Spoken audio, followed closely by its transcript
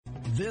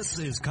This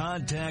is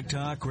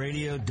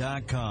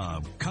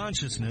ContactTalkRadio.com.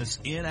 Consciousness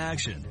in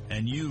action.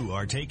 And you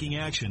are taking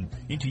action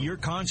into your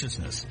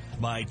consciousness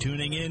by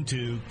tuning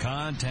into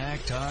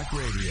Contact Talk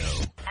Radio. And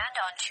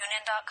on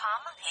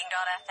TuneIn.com,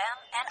 Hing.fm,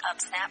 and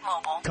UpSnap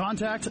Mobile.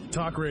 Contact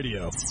Talk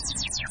Radio.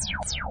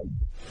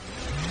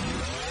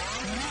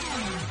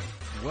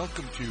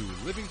 Welcome to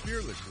Living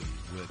Fearlessly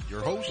with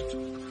your host,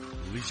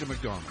 Lisa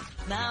McDonald.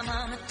 My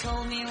mama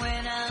told me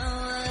when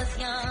I was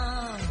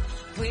young,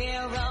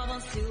 we're all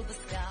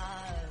superstars.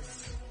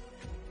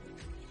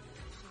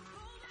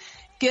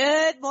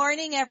 Good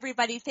morning,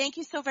 everybody. Thank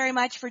you so very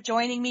much for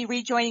rejoining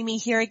me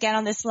here again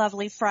on this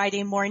lovely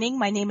Friday morning.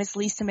 My name is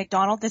Lisa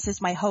McDonald. This is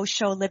my host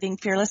show, Living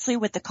Fearlessly,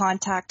 with the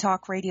Contact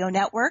Talk Radio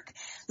Network.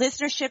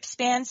 Listenership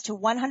spans to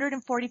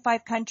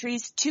 145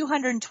 countries,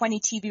 220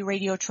 TV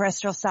radio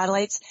terrestrial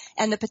satellites,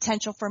 and the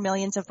potential for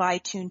millions of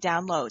iTunes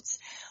downloads.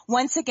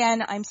 Once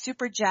again, I'm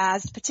super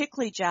jazzed,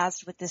 particularly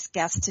jazzed with this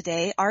guest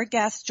today. Our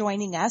guest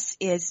joining us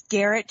is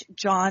Garrett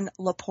John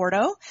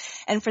Laporto.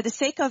 And for the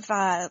sake of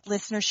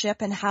listenership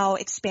and how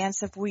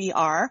expansive we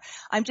are,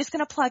 I'm just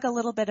going to plug a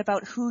little bit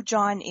about who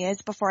John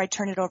is before I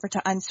turn it over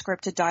to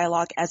unscripted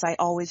dialogue, as I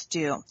always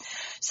do.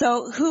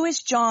 So who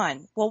is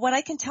John? Well, what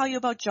I can tell you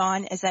about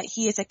John is that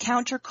he is a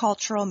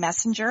countercultural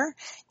messenger,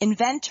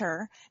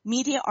 inventor,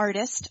 media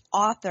artist,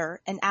 author,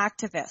 and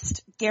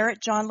activist.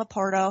 Garrett John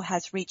Laporto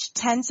has reached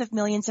tens of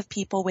millions of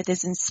people with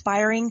his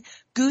inspiring,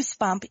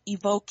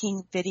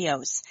 goosebump-evoking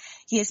videos.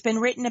 He has been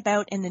written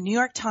about in the New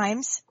York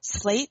Times,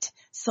 Slate,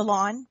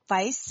 Salon,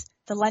 Vice,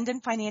 the London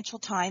Financial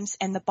Times,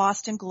 and the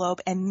Boston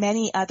Globe, and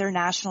many other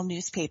national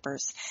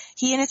newspapers.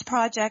 He and his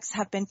projects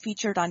have been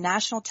featured on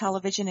national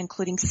television,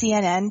 including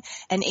CNN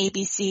and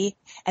ABC,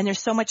 and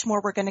there's so much more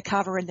we're going to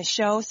cover in the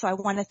show. So I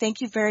want to thank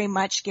you very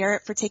much,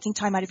 Garrett, for taking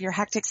time out of your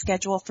hectic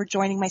schedule for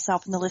joining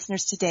myself and the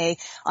listeners today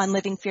on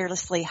Living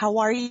Fearlessly. How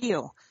are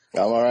you?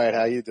 I'm all right.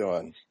 How you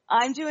doing?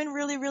 I'm doing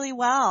really, really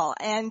well.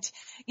 And,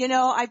 you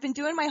know, I've been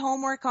doing my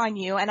homework on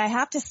you, and I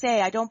have to say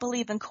I don't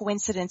believe in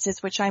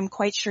coincidences, which I'm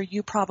quite sure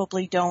you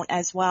probably don't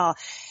as well.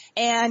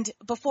 And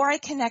before I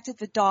connected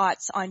the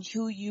dots on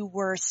who you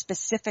were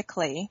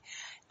specifically,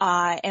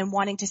 and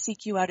wanting to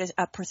seek you out as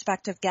a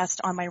prospective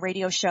guest on my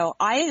radio show,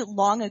 I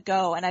long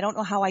ago, and I don't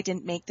know how I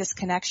didn't make this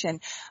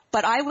connection,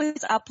 but I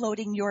was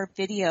uploading your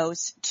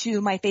videos to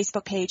my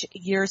Facebook page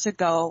years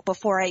ago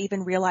before I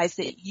even realized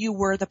that you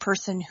were the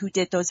person who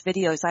did those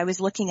videos. I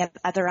was looking at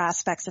other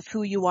aspects of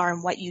who you are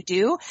and what you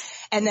do.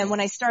 And then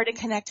when I started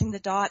connecting the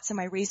dots in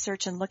my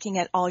research and looking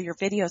at all your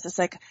videos, it's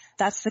like,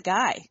 that's the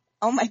guy.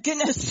 Oh my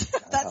goodness,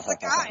 that's the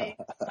guy.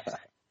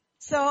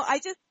 So I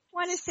just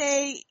want to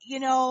say,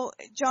 you know,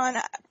 John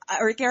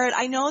or Garrett,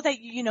 I know that,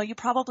 you know, you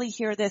probably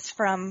hear this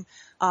from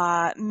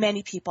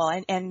many people,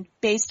 and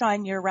based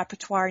on your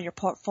repertoire and your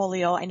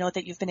portfolio, I know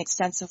that you've been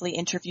extensively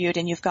interviewed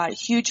and you've got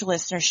huge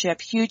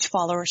listenership, huge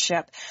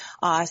followership.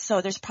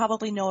 So there's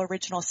probably no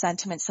original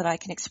sentiments that I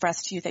can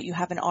express to you that you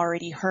haven't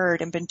already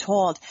heard and been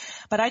told.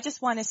 But I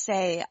just want to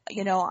say,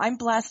 you know, I'm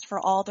blessed for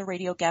all the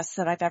radio guests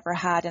that I've ever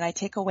had, and I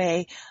take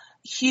away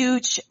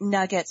huge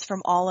nuggets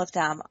from all of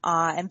them.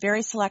 I'm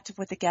very selective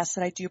with the guests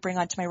that I do bring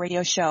onto my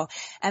radio show.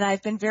 And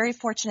I've been very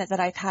fortunate that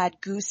I've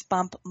had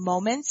goosebump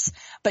moments,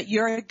 but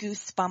you're a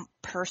goosebump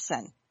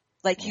person.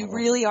 Like, you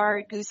really are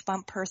a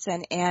goosebump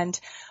person. And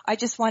I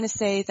just want to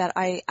say that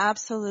I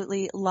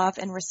absolutely love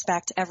and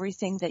respect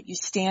everything that you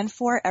stand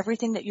for,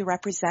 everything that you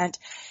represent,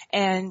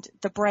 and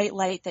the bright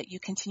light that you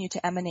continue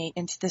to emanate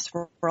into this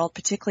world,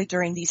 particularly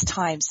during these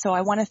times. So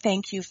I want to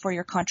thank you for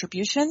your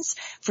contributions,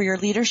 for your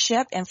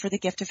leadership, and for the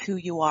gift of who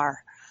you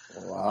are.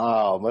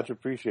 Wow. Much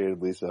appreciated,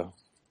 Lisa.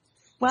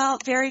 Well,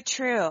 very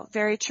true,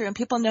 very true. And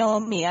people know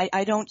me.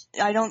 I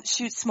don't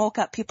shoot smoke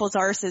up people's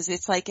arses.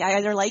 It's like I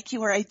either like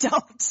you or I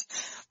don't.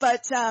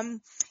 But,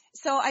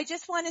 so I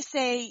just want to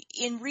say,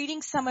 in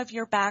reading some of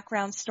your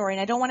background story,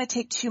 and I don't want to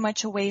take too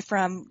much away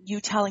from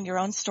you telling your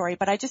own story,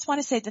 but I just want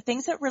to say the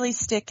things that really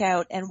stick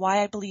out and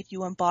why I believe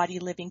you embody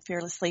living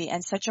fearlessly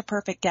and such a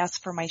perfect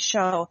guest for my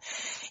show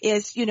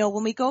is, you know,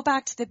 when we go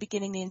back to the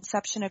beginning, the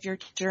inception of your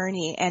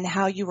journey and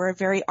how you were a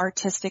very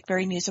artistic,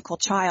 very musical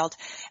child.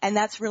 And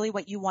that's really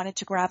what you wanted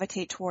to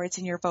gravitate towards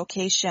in your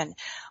vocation,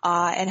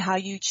 and how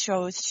you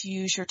chose to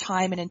use your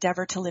time and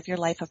endeavor to live your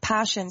life of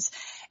passions.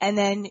 And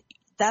then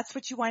that's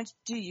what you wanted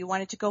to do. You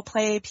wanted to go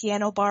play a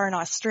piano bar in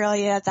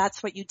Australia.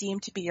 That's what you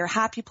deemed to be your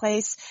happy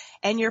place.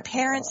 And your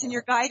parents and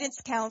your guidance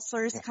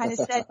counselors kind of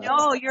said,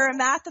 no, you're a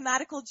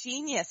mathematical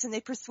genius. And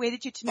they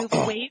persuaded you to move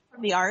away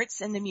from the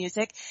arts and the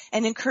music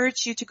and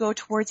encouraged you to go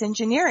towards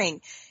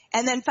engineering.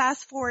 And then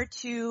fast forward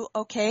to,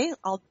 okay,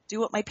 I'll do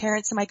what my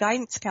parents and my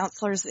guidance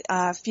counselors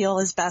feel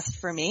is best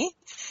for me.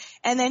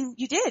 And then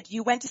you did.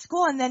 You went to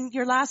school, and then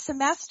your last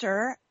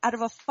semester, out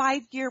of a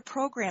 5-year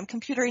program,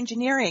 computer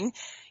engineering,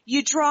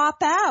 you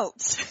drop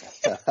out.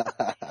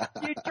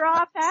 You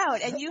drop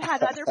out, and you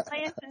had other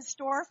plans in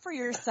store for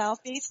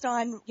yourself based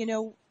on, you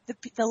know,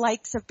 the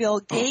likes of Bill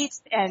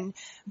Gates and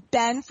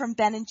Ben from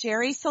Ben and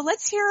Jerry. So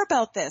let's hear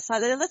about this.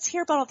 Let's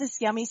hear about all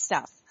this yummy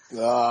stuff.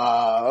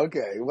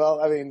 Okay.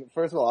 Well, I mean,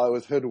 first of all, I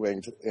was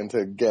hoodwinked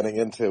into getting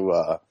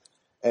into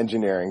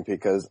engineering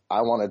because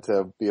I wanted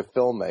to be a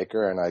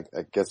filmmaker, and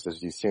I guess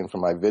as you've seen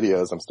from my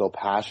videos, I'm still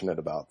passionate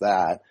about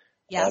that.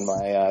 Yes. And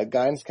my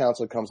guidance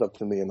counselor comes up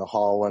to me in the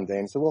hall one day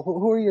and said, "Well,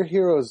 who are your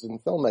heroes in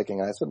filmmaking?"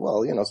 And I said,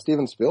 "Well,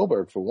 Steven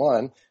Spielberg for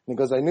one." And he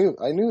goes, "I knew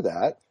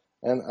that."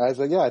 And I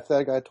said, "Yeah, I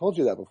think I told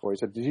you that before." He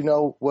said, "Did you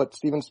know what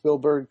Steven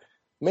Spielberg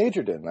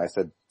majored in?" And I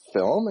said,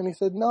 "Film." And he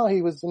said, "No,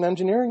 he was an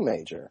engineering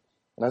major."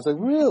 And I was like,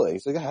 "Really?" He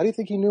said, "How do you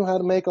think he knew how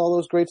to make all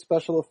those great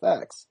special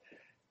effects?"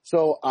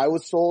 So I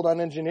was sold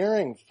on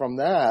engineering from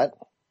that.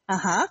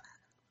 Uh-huh.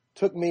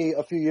 Took me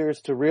a few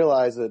years to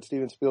realize that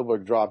Steven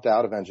Spielberg dropped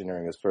out of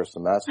engineering his first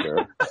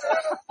semester.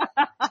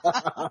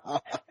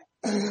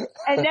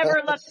 I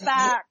never looked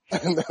back. I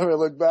never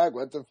looked back,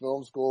 went to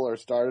film school or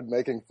started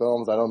making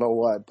films. I don't know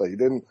what, but he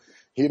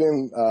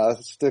didn't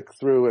stick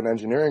through an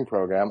engineering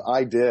program.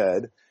 I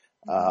did.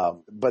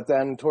 But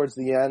then towards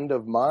the end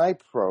of my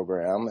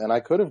program, and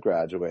I could have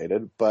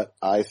graduated, but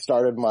I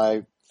started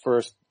my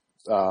first,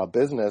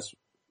 business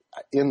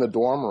in the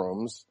dorm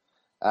rooms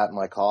at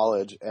my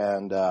college,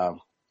 and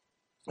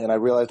I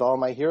realized all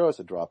my heroes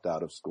had dropped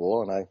out of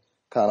school, and I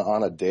kind of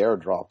on a dare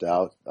dropped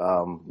out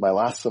my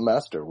last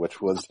semester, which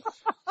was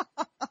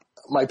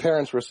my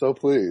parents were so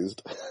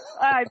pleased.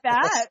 I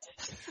bet.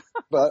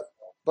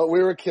 But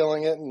we were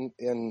killing it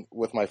in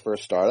with my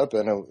first startup,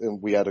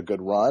 and we had a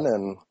good run.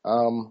 And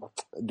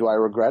do I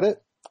regret it?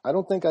 I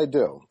don't think I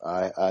do.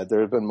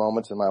 There have been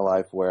moments in my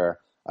life where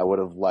I would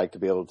have liked to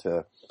be able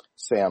to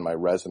say on my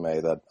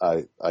resume that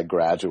I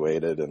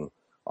graduated and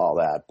all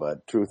that,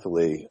 but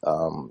truthfully,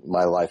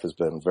 my life has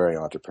been very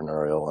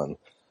entrepreneurial, and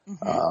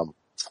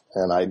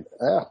I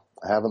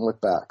haven't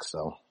looked back.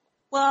 So,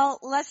 well,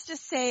 let's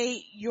just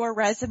say your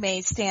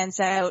resume stands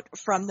out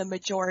from the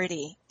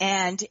majority,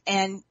 and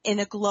in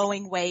a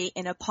glowing way,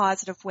 in a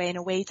positive way, in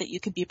a way that you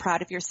can be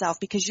proud of yourself,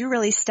 because you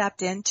really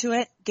stepped into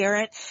it,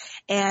 Garrett.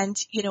 And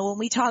when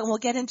we talk, we'll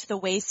get into the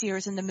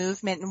Wayseers and the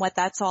movement and what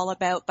that's all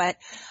about, but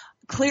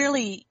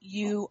clearly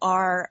you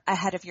are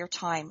ahead of your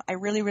time. I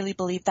really, really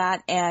believe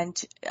that. And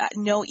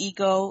no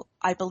ego.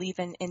 I believe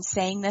in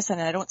saying this,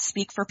 and I don't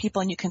speak for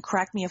people, and you can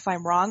correct me if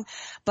I'm wrong,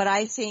 but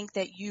I think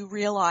that you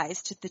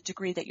realize to the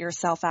degree that you're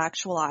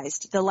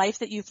self-actualized. The life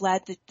that you've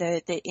led,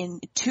 the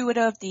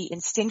intuitive, the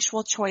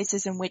instinctual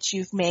choices in which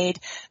you've made,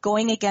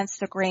 going against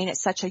the grain at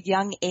such a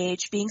young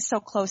age, being so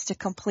close to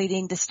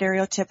completing the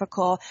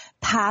stereotypical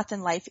path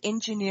in life,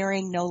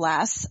 engineering no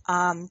less.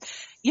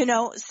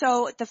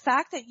 So the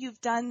fact that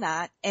you've done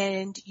that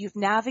and you've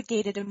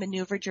navigated and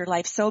maneuvered your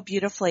life so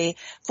beautifully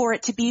for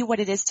it to be what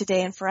it is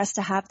today, and for us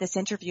to have this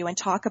interview and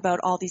talk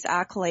about all these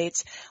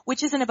accolades,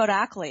 which isn't about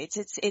accolades.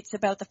 It's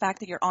about the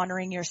fact that you're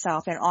honoring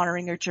yourself and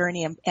honoring your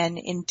journey, and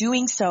in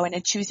doing so and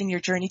in choosing your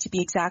journey to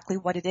be exactly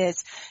what it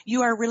is,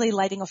 you are really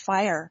lighting a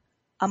fire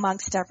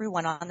amongst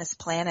everyone on this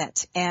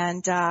planet,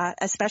 and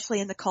especially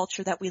in the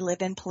culture that we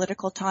live in,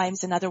 political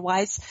times and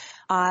otherwise,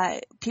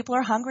 people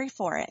are hungry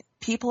for it.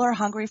 People are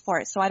hungry for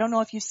it. So I don't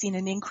know if you've seen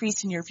an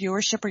increase in your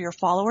viewership or your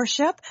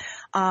followership,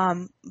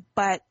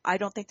 but I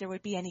don't think there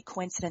would be any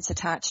coincidence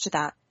attached to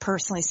that,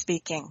 personally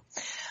speaking.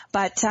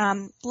 But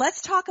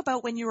let's talk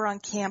about when you were on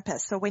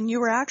campus. So when you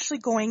were actually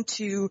going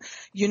to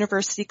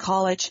University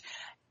College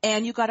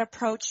and you got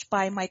approached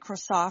by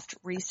Microsoft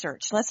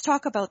Research. Let's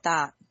talk about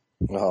that.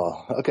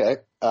 Oh, okay.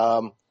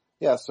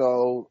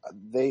 So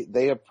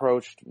they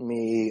approached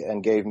me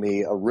and gave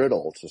me a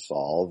riddle to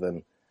solve,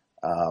 and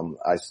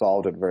I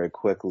solved it very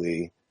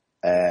quickly,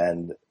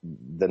 and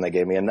then they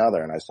gave me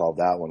another, and I solved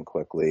that one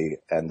quickly,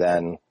 and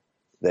then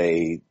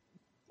they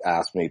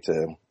asked me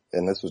to,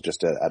 and this was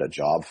just at a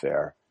job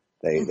fair,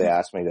 they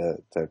asked me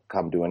to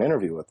come do an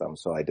interview with them,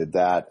 so I did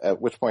that,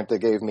 at which point they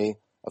gave me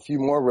a few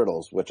more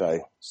riddles, which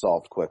I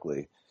solved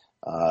quickly,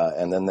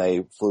 and then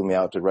they flew me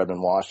out to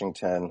Redmond,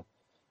 Washington,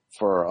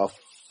 for a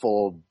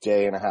full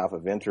day and a half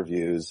of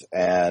interviews,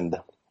 and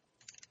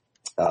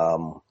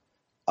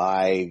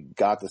I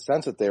got the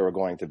sense that they were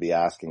going to be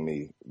asking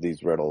me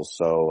these riddles,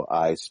 so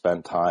I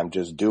spent time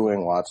just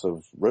doing lots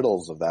of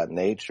riddles of that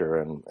nature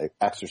and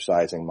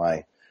exercising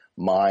my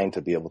mind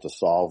to be able to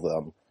solve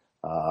them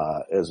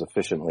as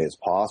efficiently as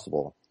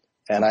possible.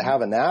 And I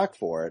have a knack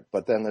for it,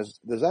 but then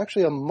there's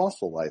actually a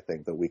muscle, I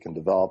think, that we can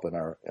develop in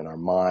our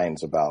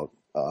minds about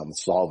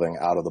solving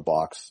out of the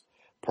box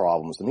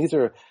problems. And these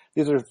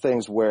are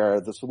things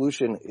where the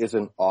solution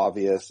isn't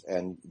obvious,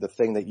 and the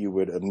thing that you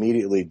would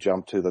immediately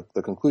jump to,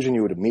 the conclusion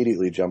you would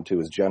immediately jump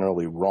to is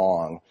generally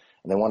wrong.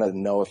 And they want to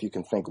know if you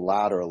can think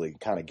laterally,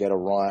 kind of get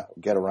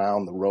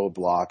around the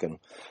roadblock and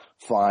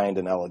find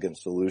an elegant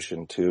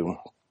solution to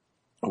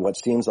what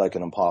seems like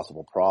an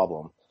impossible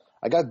problem.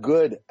 I got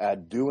good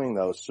at doing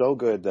those, so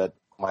good that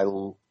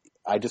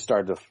I just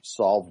started to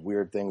solve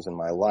weird things in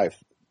my life.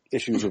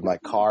 Issues with my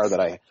car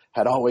that I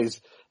had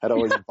always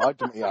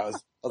bugged me. I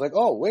was like,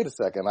 oh, wait a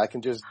second, I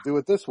can just do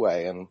it this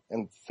way. And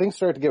things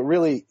started to get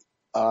really,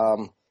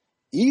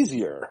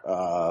 easier,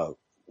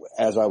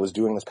 as I was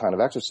doing this kind of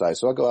exercise.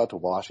 So I go out to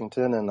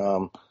Washington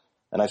and,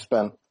 And I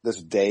spent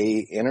this day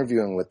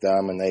interviewing with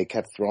them, and they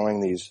kept throwing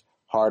these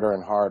harder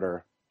and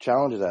harder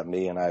challenges at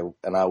me, and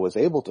I was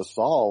able to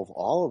solve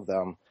all of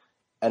them.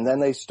 And then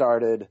they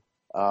started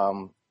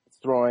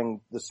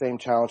throwing the same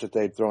challenge that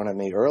they'd thrown at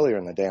me earlier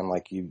in the day. I'm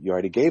like, you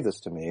already gave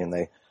this to me. And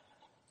they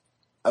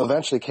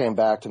eventually came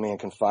back to me and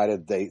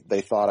confided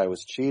they thought I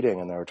was cheating,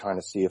 and they were trying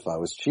to see if I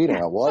was cheating.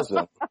 I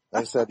wasn't.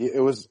 They said,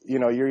 it was,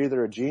 you're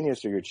either a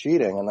genius or you're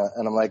cheating.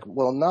 And I'm like,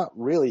 well, not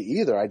really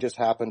either. I just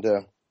happen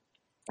to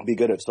be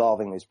good at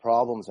solving these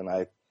problems, and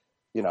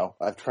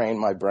I've trained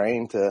my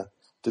brain to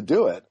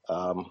do it.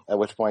 At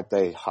which point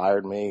they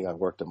hired me. I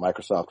worked at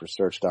Microsoft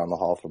Research down the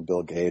hall from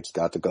Bill Gates,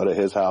 got to go to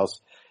his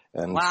house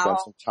and spent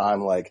some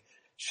time like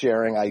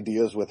sharing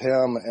ideas with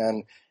him.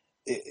 And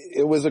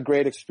it was a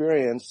great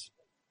experience.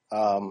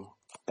 And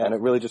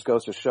it really just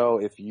goes to show,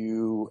 if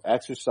you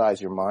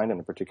exercise your mind in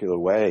a particular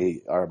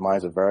way, our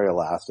minds are very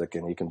elastic,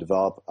 and you can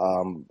develop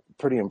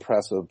pretty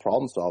impressive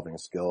problem solving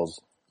skills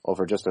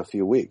over just a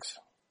few weeks.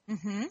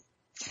 Mm-hmm.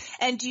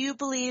 And do you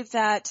believe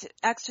that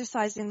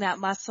exercising that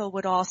muscle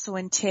would also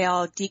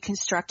entail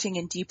deconstructing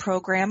and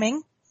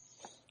deprogramming?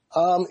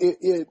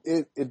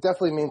 It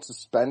definitely means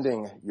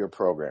suspending your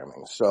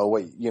programming. So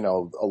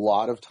a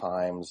lot of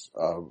times,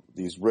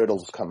 these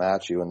riddles come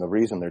at you, and the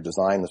reason they're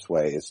designed this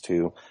way is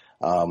to,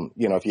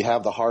 if you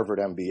have the Harvard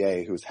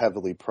MBA who's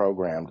heavily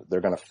programmed,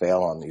 they're going to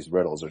fail on these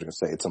riddles. They're going to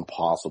say it's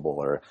impossible,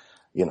 or,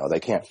 they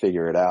can't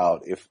figure it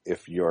out.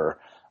 If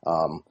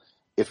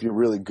you're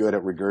really good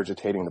at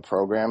regurgitating the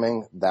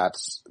programming,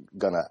 that's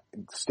going to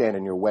stand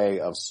in your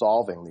way of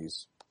solving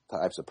these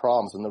types of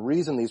problems. And the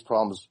reason these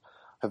problems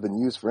have been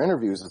used for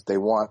interviews is they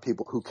want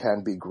people who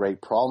can be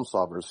great problem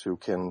solvers, who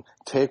can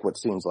take what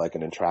seems like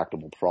an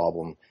intractable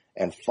problem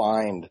and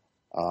find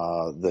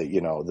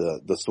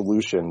the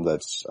solution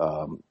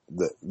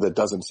that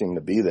doesn't seem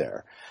to be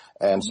there.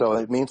 And so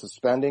it means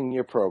suspending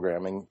your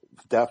programming,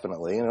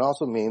 definitely. And it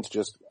also means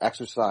just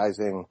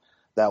exercising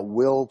that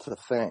will to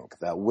think,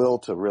 that will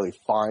to really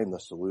find the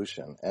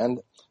solution. And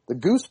the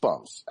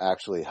goosebumps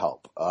actually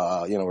help.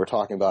 We're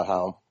talking about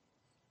how,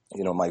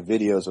 my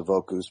videos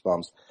evoke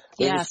goosebumps.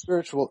 Yes.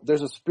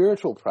 There's a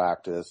spiritual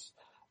practice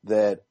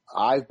that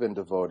I've been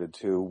devoted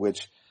to,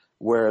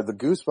 where the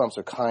goosebumps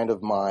are kind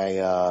of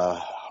my,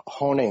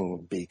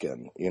 honing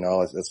beacon.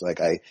 It's like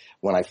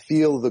when I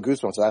feel the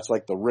goosebumps, that's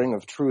like the ring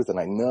of truth, and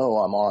I know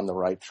I'm on the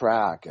right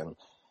track. And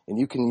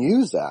you can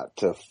use that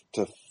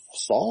to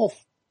solve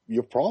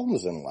your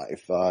problems in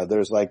life.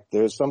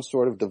 There's some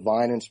sort of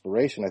divine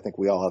inspiration I think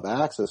we all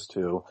have access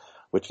to,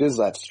 which is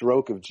that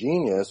stroke of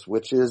genius,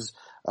 which is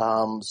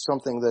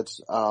something that's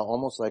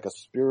almost like a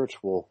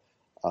spiritual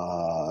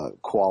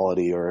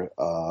quality, or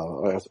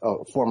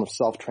a form of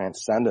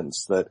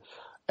self-transcendence that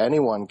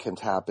anyone can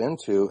tap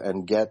into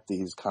and get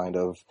these kind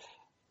of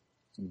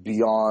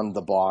beyond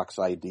the box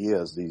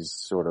ideas, these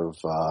sort of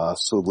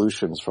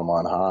solutions from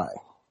on high.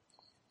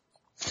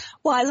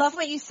 Well, I love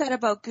what you said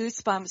about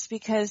goosebumps,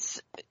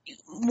 because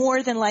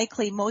more than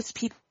likely most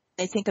people,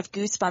 they think of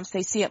goosebumps,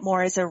 they see it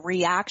more as a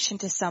reaction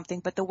to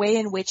something, but the way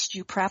in which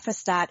you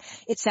preface that,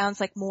 it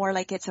sounds like more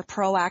like it's a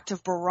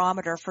proactive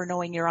barometer for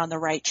knowing you're on the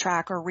right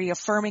track, or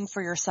reaffirming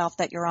for yourself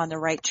that you're on the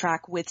right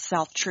track with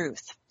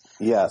self-truth.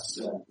 Yes.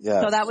 So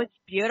that was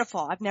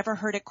beautiful. I've never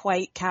heard it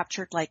quite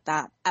captured like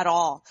that at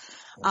all.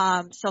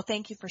 So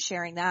thank you for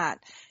sharing that.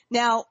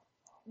 Now,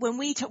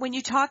 when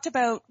you talked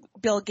about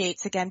Bill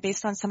Gates, again,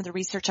 based on some of the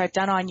research I've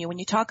done on you, when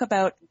you talk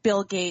about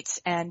Bill Gates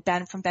and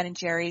Ben from Ben &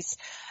 Jerry's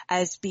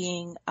as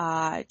being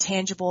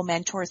tangible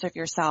mentors of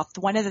yourself,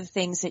 one of the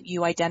things that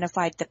you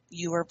identified that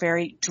you were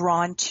very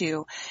drawn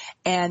to,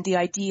 and the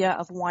idea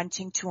of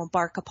wanting to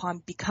embark upon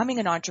becoming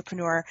an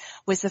entrepreneur,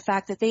 was the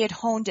fact that they had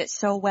honed it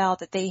so well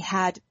that they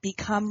had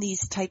become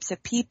these types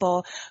of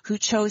people who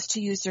chose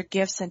to use their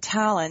gifts and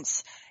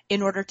talents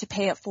in order to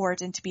pay it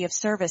forward and to be of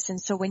service. And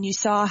so when you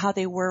saw how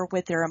they were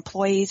with their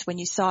employees, when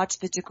you saw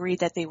to the degree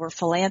that they were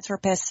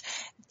philanthropists,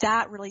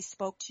 that really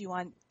spoke to you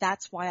on,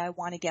 that's why I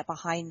want to get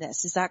behind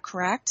this. Is that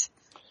correct?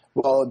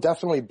 Well,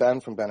 definitely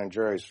Ben from Ben &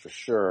 Jerry's for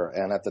sure.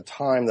 And at the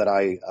time that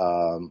I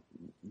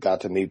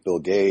got to meet Bill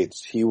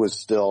Gates, he was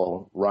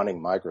still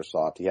running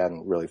Microsoft. He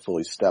hadn't really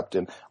fully stepped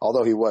in.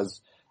 Although he was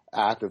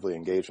actively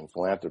engaged in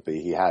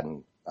philanthropy, he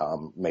hadn't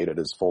made it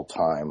his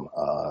full-time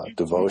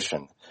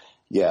devotion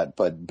yet.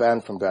 But Ben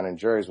from Ben &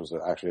 Jerry's was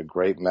actually a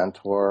great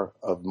mentor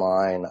of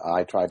mine.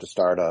 I tried to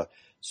start a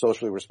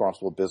socially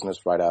responsible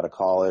business right out of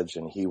college,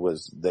 and he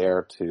was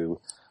there to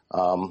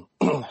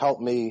help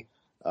me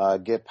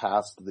get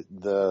past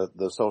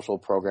the social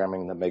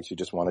programming that makes you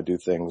just want to do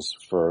things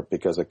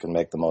because it can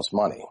make the most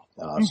money.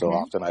 So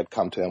often I'd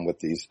come to him with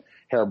these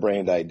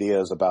harebrained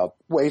ideas about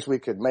ways we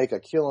could make a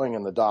killing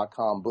in the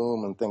 .com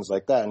boom and things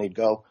like that, and he'd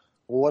go,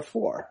 well, what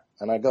for?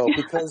 And I go,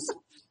 because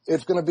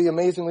it's going to be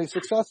amazingly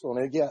successful.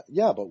 And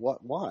yeah, but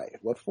why?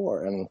 What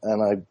for? And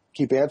I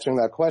keep answering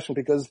that question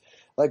because,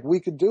 like, we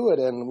could do it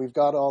and we've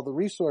got all the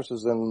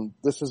resources and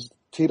this is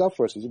teed up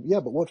for us. He said, yeah,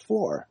 but what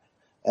for?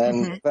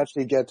 And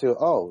eventually get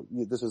to,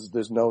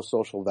 there's no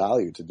social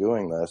value to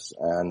doing this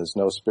and there's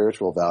no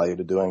spiritual value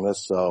to doing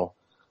this. So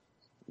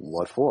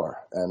what for?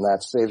 And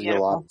that saves you a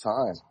lot of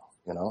time,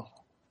 you know?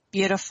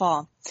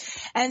 Beautiful.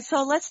 And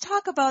so let's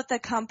talk about the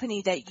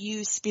company that you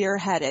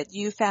spearheaded.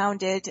 You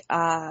founded,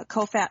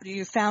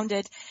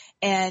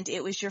 and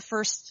it was your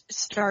first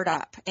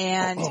startup,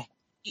 and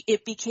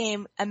it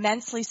became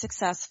immensely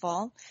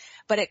successful,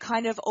 but it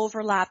kind of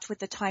overlapped with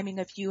the timing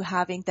of you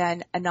having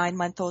then a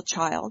 9-month-old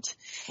child.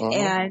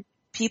 And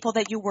people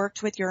that you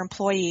worked with, your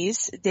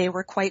employees, they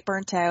were quite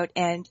burnt out,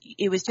 and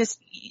it was just,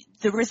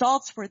 the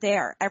results were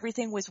there.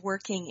 Everything was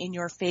working in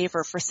your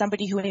favor. For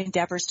somebody who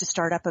endeavors to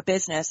start up a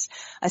business,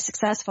 a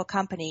successful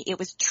company, it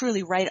was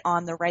truly right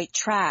on the right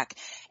track.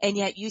 And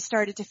yet you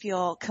started to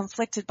feel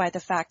conflicted by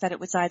the fact that it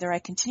was either I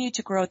continue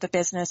to grow the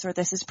business or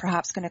this is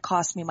perhaps going to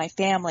cost me my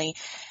family.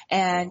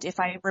 And if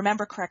I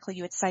remember correctly,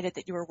 you had cited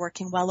that you were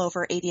working well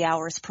over 80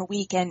 hours per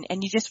week, and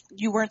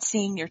you weren't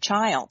seeing your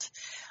child.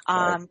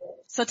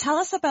 So tell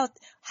us about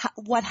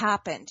what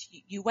happened.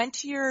 You went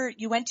to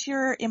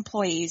your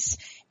employees,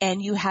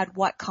 and you had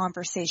what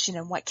conversation,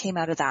 and what came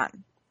out of that?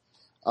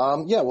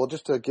 Well,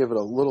 just to give it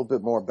a little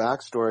bit more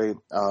backstory,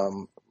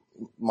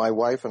 my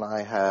wife and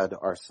I had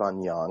our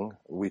son young.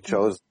 We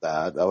chose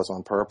that. That was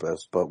on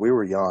purpose, but we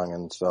were young,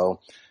 and so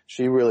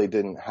she really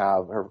didn't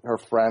have, her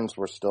friends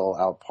were still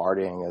out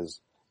partying as,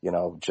 you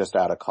know, just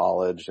out of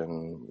college,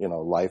 and, you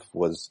know, life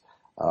was,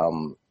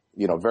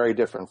 you know, very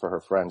different for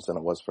her friends than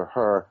it was for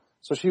her.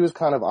 So she was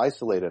kind of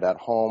isolated at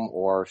home,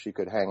 or she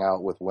could hang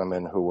out with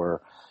women who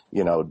were,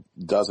 you know,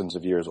 dozens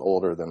of years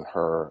older than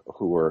her,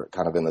 who were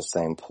kind of in the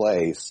same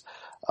place.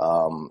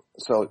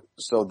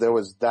 So there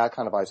was that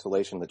kind of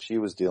isolation that she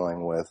was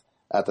dealing with.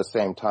 At the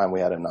same time, we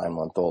had a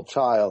 9-month-old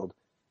child,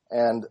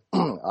 and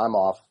I'm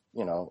off,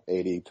 you know,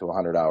 80 to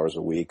 100 hours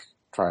a week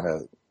trying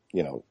to,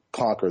 you know,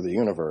 conquer the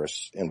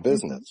universe in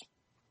business.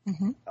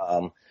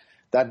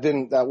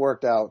 That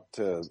worked out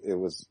it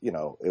was, you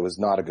know, it was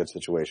not a good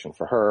situation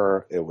for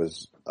her. It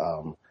was,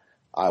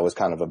 I was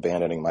kind of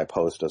abandoning my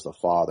post as a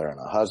father and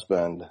a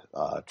husband,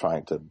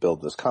 trying to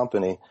build this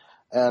company.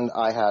 And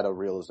I had a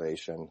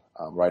realization,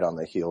 right on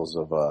the heels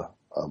of a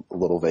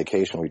little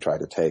vacation we tried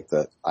to take,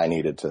 that I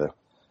needed to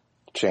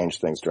change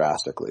things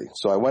drastically.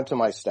 So I went to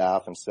my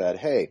staff and said,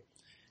 hey,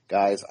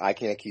 guys, I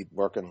can't keep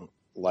working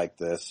like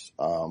this,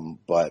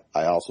 but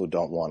I also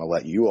don't want to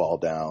let you all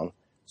down.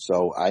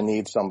 So I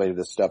need somebody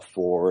to step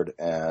forward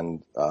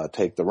and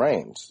take the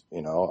reins.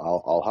 You know,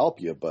 I'll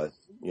help you, but,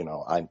 you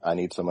know, I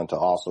need someone to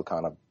also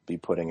kind of be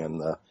putting in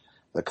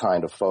the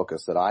kind of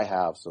focus that I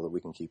have so that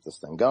we can keep this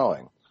thing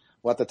going.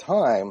 Well, at the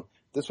time,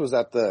 this was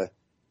at the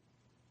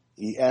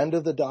end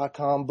of the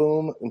dot-com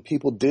boom, and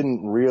people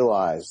didn't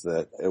realize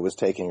that it was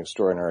taking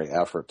extraordinary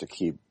effort to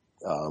keep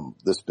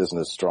this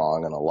business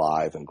strong and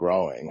alive and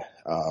growing.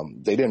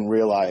 They didn't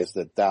realize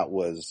that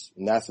was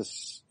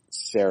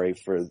necessary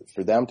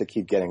for them to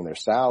keep getting their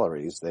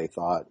salaries. They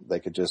thought they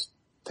could just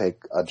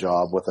take a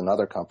job with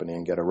another company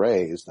and get a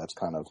raise. That's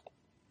kind of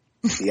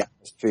the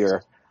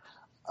atmosphere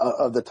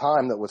of the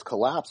time that was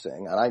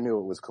collapsing. And I knew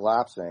it was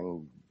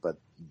collapsing, but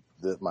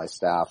my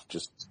staff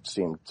just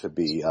seemed to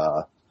be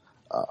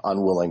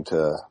unwilling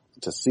to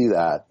see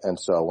that. And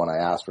so when I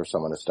asked for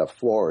someone to step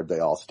forward, they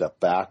all stepped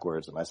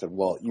backwards. And I said,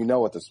 well, you know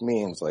what this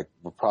means? Like,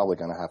 we're probably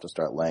going to have to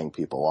start laying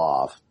people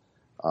off.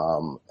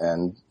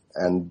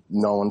 And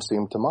no one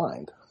seemed to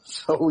mind.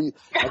 So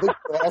I think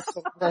we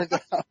all burned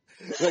out.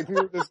 Like, we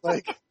were just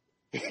like,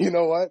 you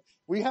know what?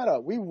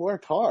 We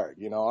worked hard,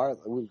 you know,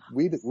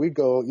 we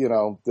go, you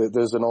know,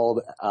 there's an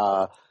old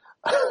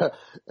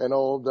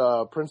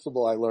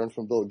principle I learned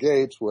from Bill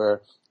Gates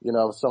where, you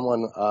know,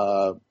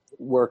 someone,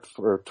 worked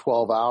for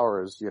 12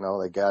 hours, you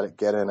know, they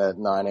get in at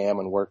 9 a.m.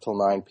 and work till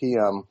 9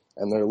 p.m.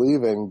 and they're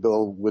leaving.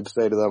 Bill would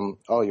say to them,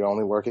 oh, you're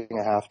only working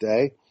a half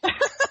day?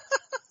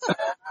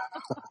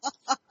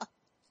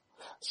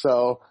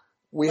 So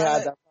we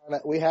had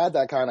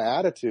that kind of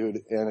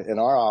attitude in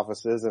our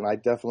offices, and I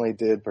definitely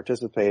did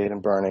participate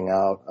in burning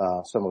out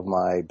some of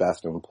my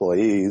best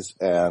employees,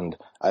 and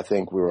I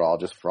think we were all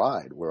just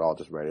fried. We were all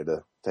just ready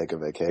to take a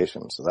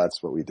vacation. So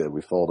that's what we did.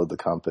 We folded the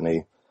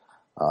company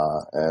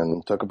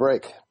and took a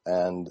break,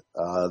 and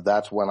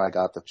that's when I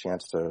got the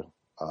chance to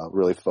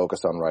really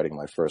focus on writing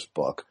my first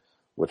book,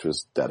 which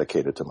was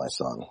dedicated to my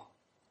son.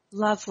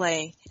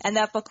 Lovely. And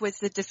that book was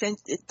the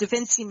Da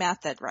Vinci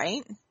Method,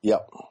 right?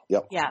 Yep.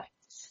 Yeah.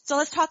 So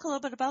let's talk a little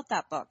bit about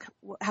that book.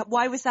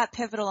 Why was that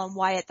pivotal, and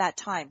why at that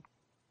time?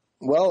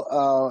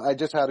 Well, I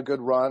just had a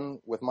good run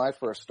with my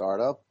first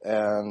startup,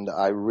 and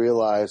I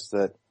realized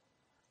that,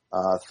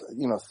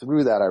 you know,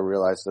 through that I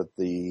realized that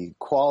the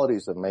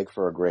qualities that make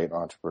for a great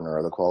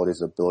entrepreneur, the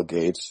qualities of Bill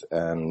Gates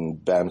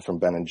and Ben from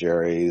Ben &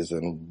 Jerry's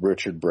and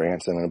Richard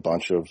Branson and a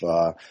bunch of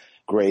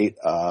great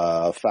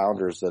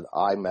founders that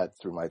I met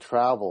through my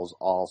travels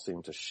all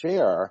seemed to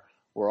share,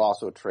 were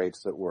also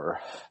traits that were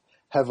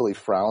heavily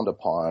frowned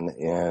upon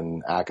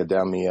in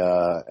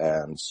academia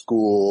and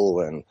school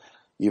and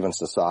even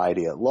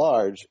society at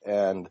large.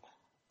 And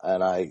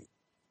I,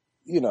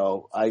 you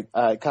know, I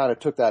kind of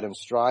took that in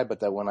stride, but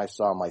then when I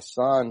saw my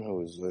son, who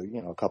was,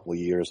 you know, a couple of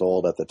years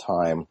old at the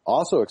time,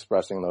 also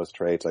expressing those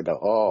traits, I go,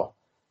 oh,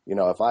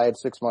 if I had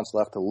 6 months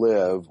left to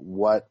live,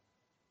 what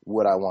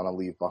would I want to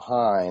leave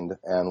behind?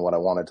 And what I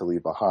wanted to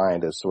leave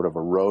behind is sort of a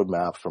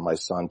roadmap for my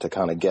son to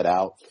kind of get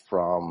out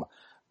from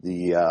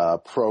the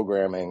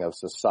programming of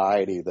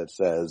society that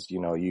says,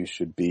 you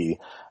should be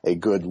a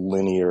good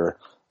linear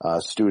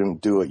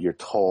student, do what you're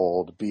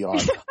told, be on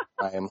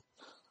time,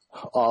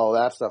 all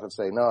that stuff, and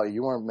say, no,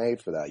 you weren't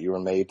made for that. You were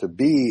made to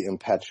be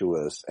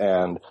impetuous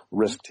and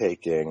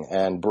risk-taking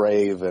and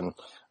brave and,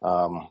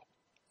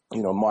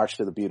 march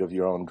to the beat of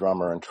your own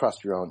drummer and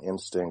trust your own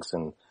instincts,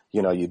 and,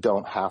 you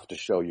don't have to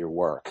show your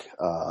work,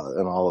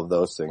 and all of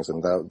those things.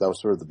 And that was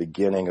sort of the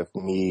beginning of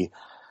me,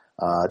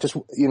 just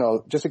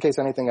in case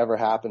anything ever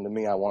happened to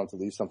me, I wanted to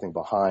leave something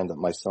behind that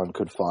my son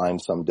could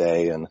find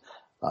someday and,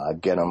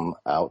 get him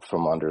out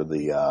from under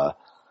the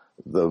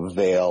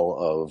veil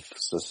of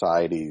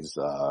society's,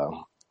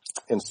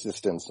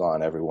 insistence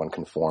on everyone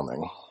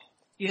conforming.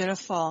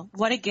 Beautiful.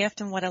 What a gift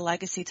and what a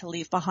legacy to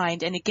leave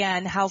behind. And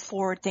again, how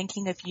forward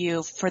thinking of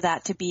you for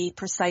that to be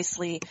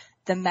precisely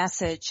the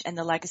message and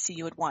the legacy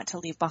you would want to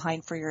leave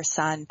behind for your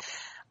son.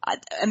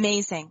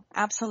 Amazing.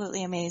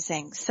 Absolutely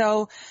amazing.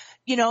 So,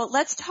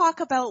 let's talk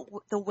about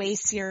the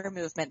Waysir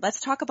movement.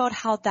 Let's talk about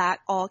how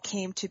that all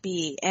came to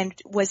be. And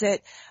was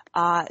it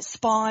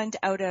spawned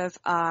out of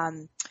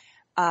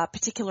a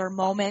particular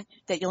moment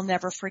that you'll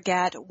never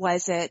forget?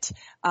 Was it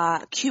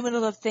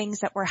cumulative things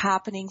that were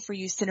happening for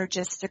you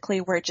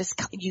synergistically where it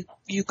just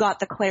you got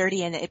the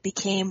clarity and it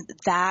became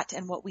that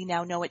and what we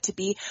now know it to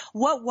be?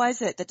 What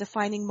was it, the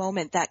defining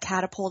moment that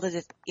catapulted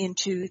it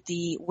into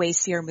the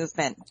Waysir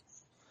movement?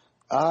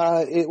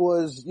 It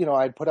was,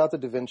 I'd put out the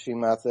Da Vinci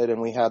Method,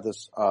 and we had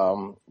this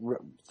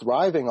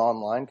thriving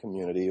online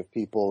community of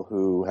people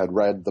who had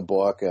read the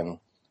book and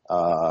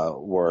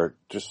were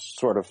just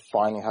sort of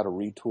finding how to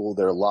retool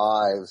their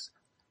lives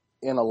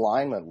in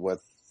alignment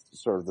with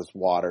sort of this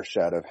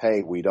watershed of,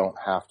 hey, we don't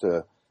have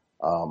to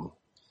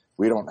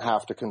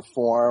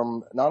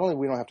conform. Not only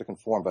we don't have to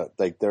conform, but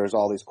there's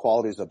all these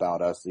qualities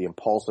about us, the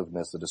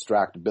impulsiveness, the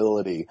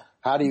distractibility.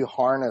 How do you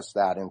harness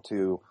that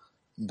into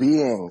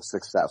being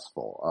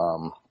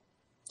successful?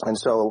 And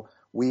so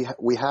we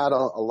had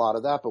a lot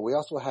of that, but we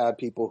also had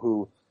people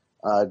who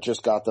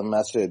just got the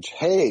message,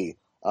 hey,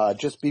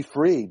 just be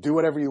free, do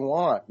whatever you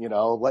want,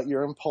 let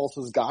your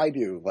impulses guide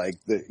you,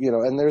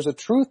 and there's a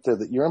truth to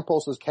that. Your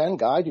impulses can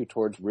guide you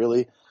towards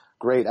really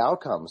great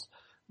outcomes,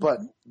 but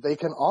they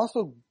can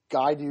also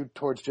guide you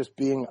towards just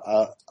being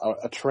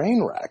a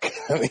train wreck.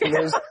 I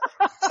mean,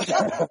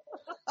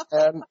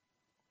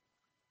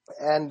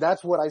 and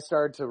that's what I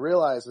started to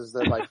realize, is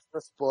that my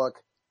first book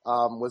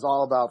was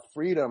all about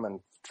freedom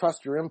and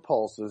trust your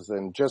impulses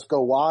and just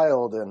go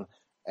wild.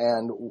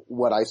 And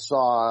what I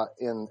saw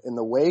in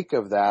the wake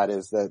of that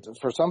is that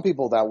for some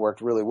people that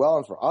worked really well,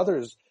 and for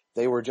others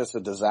they were just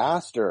a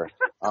disaster.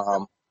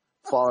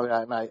 Following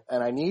that,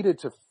 and I needed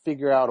to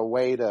figure out a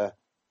way to.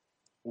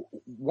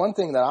 One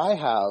thing that I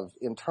have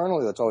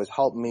internally that's always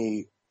helped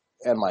me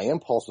and my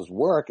impulses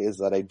work is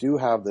that I do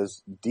have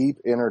this deep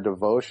inner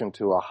devotion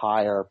to a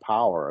higher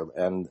power.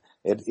 And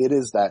it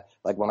is that,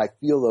 like, when I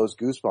feel those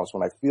goosebumps,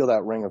 when I feel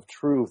that ring of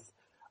truth,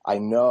 I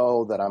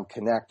know that I'm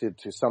connected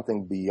to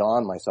something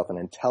beyond myself, an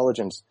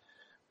intelligence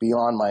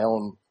beyond my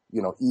own,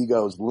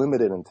 ego's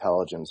limited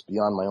intelligence,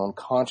 beyond my own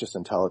conscious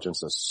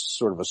intelligence, a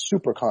sort of a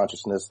super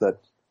consciousness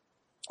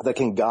that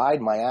can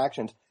guide my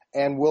actions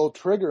and will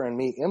trigger in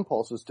me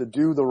impulses to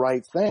do the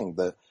right thing,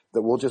 that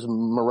will just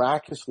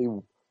miraculously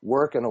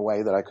work in a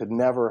way that I could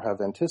never have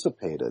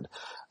anticipated.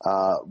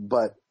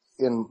 But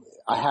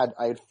I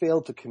had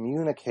failed to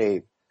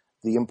communicate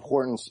the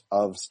importance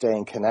of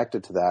staying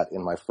connected to that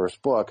in my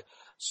first book.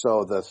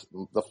 So the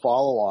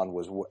follow-on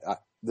was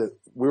we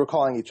were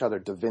calling each other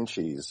Da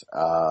Vinci's.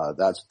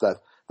 That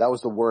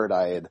was the word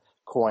I had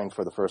coined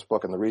for the first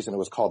book, and the reason it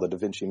was called the Da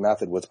Vinci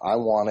Method was I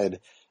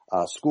wanted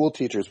school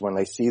teachers, when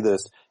they see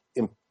this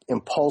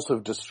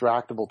impulsive,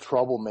 distractible,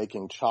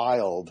 troublemaking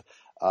child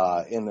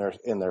in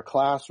their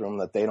classroom,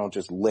 that they don't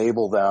just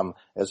label them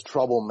as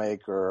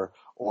troublemaker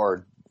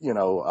or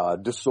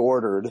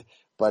disordered,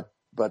 but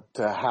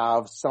to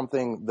have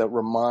something that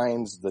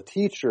reminds the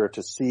teacher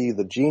to see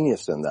the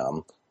genius in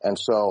them. And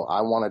so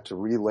I wanted to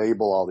relabel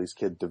all these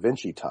kids Da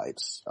Vinci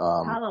types.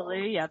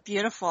 Hallelujah.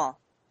 Beautiful.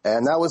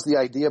 And that was the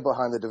idea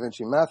behind the Da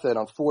Vinci Method.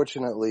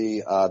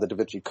 Unfortunately, the Da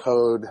Vinci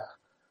Code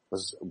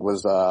was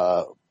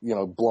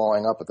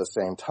blowing up at the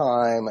same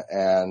time.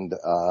 And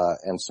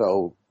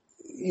so,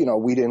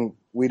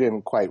 we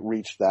didn't quite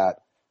reach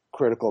that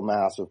critical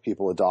mass of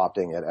people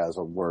adopting it as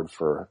a word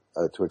for,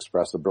 to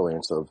express the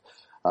brilliance of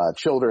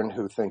children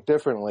who think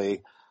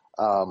differently.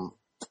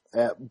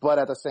 But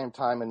at the same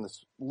time, in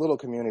this little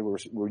community,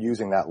 we're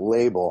using that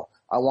label.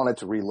 I wanted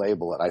to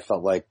relabel it. I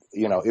felt like,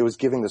 it was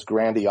giving this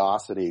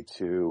grandiosity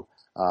to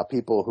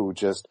people who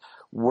just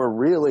were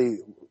really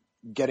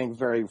getting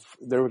free,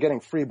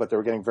 but they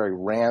were getting very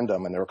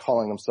random, and they were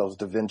calling themselves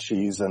Da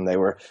Vinci's, and they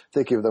were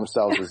thinking of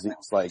themselves as these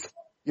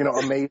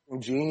amazing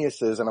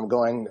geniuses. And I'm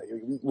going,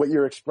 what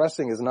you're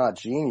expressing is not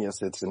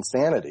genius, it's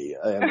insanity.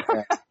 And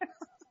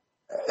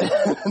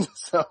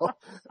so,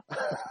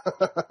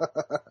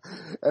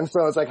 And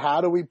so it's like,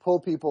 how do we pull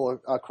people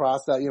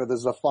across that?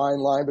 There's a fine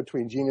line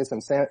between genius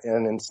and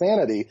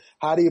insanity.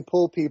 How do you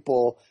pull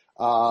people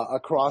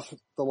across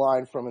the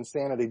line from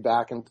insanity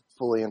back and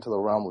fully into the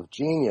realm of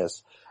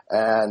genius?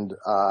 And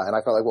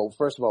I felt like, well,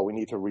 first of all, we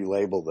need to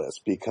relabel this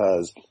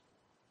because,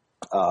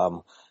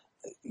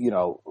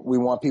 we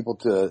want people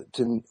to,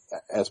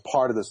 as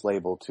part of this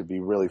label, to be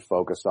really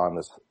focused on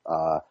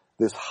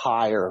this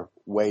higher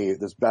way,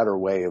 this better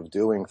way of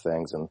doing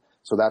things. And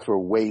so that's where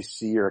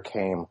Wayseer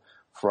came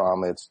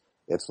from.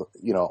 It's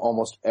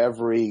almost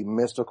every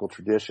mystical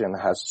tradition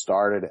has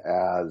started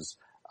as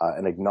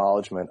an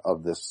acknowledgement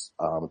of this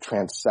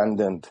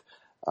transcendent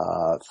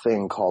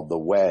thing called the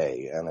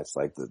way. And it's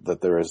like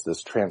that there is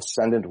this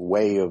transcendent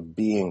way of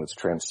being, this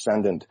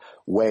transcendent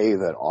way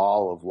that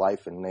all of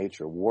life and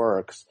nature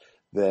works,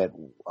 that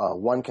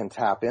one can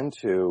tap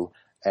into,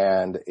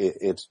 and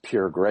it's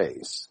pure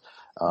grace.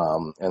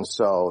 And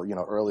so,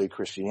 early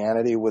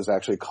Christianity was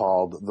actually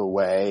called the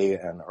way,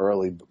 and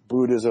early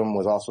Buddhism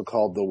was also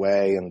called the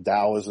way, and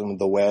Taoism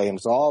the way, and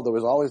there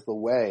was always the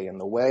way, and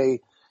the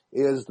way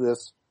is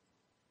this,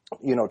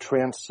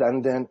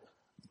 transcendent,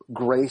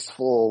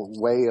 graceful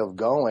way of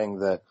going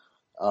that,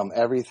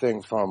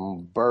 everything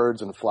from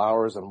birds and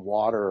flowers and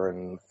water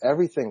and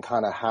everything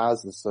kind of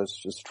has this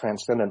just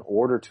transcendent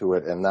order to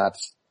it, and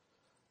that's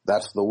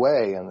the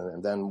way.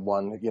 And then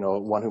one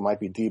who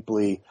might be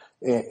deeply,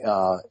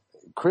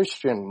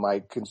 Christian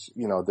might,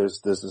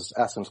 there's this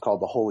essence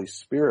called the Holy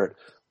Spirit,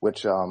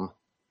 which,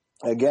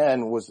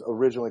 again, was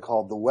originally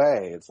called the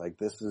way. It's like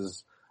this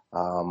is,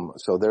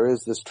 so there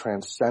is this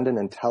transcendent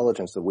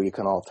intelligence that we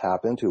can all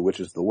tap into, which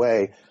is the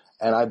way.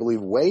 And I believe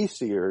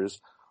Wayseers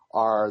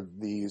are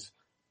these,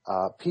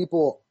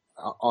 people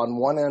on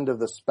one end of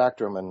the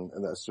spectrum, and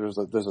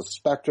there's a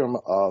spectrum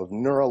of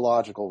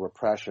neurological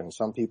repression.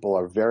 Some people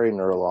are very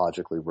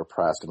neurologically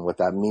repressed, and what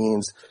that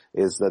means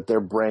is that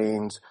their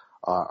brains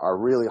are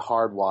really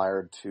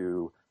hardwired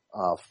to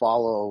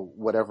follow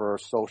whatever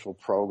social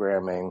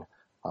programming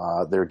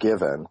they're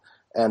given.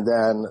 And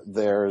then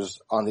there's,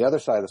 on the other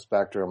side of the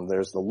spectrum,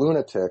 there's the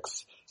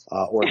lunatics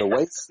or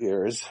the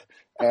Wayseers,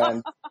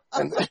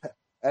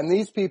 and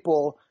these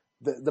people,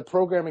 the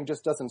programming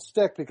just doesn't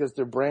stick because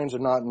their brains are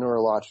not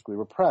neurologically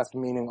repressed,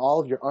 meaning all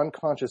of your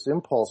unconscious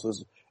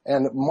impulses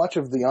and much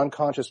of the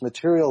unconscious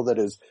material that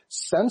is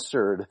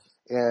censored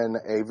in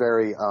a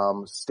very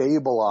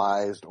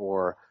stabilized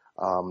or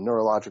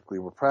neurologically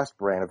repressed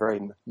brain,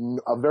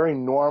 a very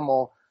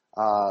normal,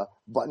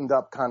 buttoned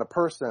up kind of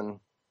person,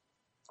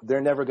 they're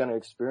never going to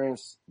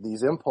experience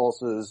these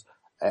impulses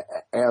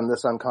and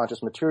this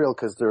unconscious material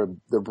because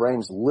their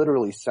brains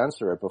literally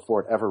censor it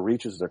before it ever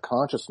reaches their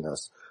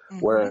consciousness. Mm-hmm.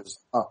 Whereas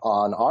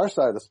on our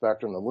side of the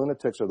spectrum, the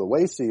lunatics or the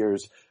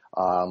Wayseers,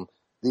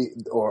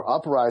 or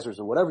uprisers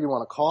or whatever you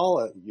want to call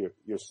it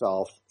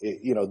yourself,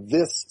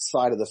 this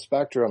side of the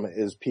spectrum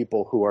is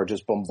people who are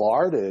just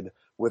bombarded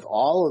with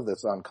all of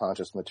this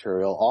unconscious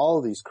material, all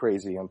of these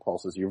crazy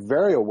impulses. You're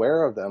very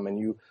aware of them, and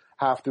you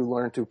have to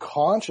learn to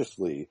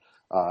consciously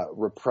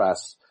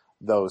repress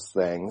those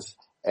things,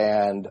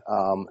 and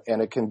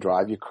it can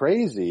drive you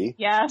crazy.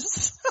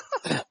 Yes.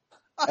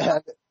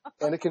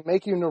 and it can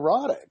make you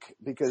neurotic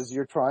because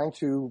you're trying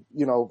to,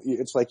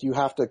 it's like you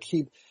have to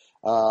keep,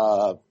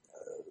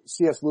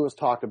 C.S. Lewis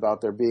talked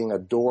about there being a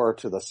door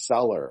to the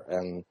cellar,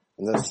 and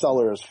the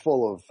cellar is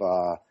full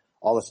of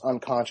all this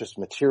unconscious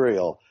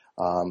material,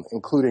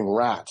 including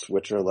rats,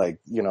 which are like,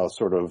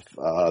 sort of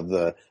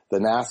the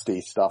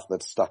nasty stuff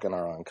that's stuck in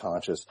our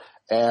unconscious.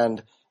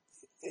 And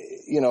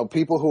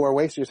people who are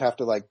Wayseers have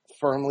to like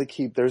firmly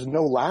there's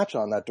no latch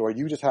on that door.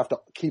 You just have to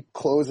keep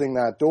closing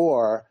that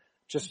door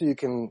just so you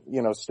can,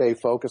 stay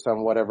focused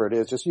on whatever it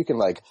is, just so you can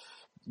like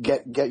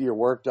get your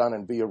work done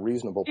and be a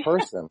reasonable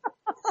person.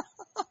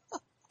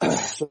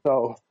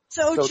 So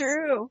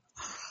true.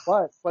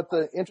 But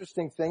the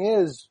interesting thing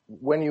is,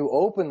 when you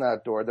open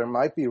that door, there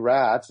might be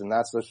rats, and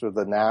that's sort of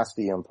the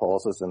nasty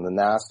impulses and the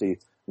nasty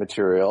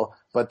material,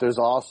 but there's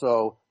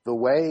also the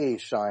way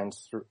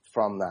shines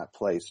from that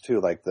place too.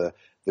 Like the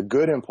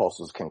good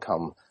impulses can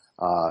come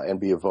and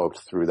be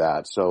evoked through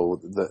that. So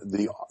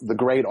the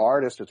great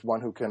artist is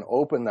one who can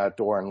open that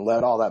door and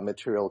let all that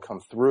material come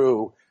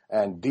through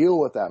and deal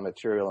with that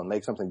material and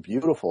make something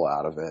beautiful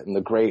out of it. And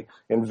the great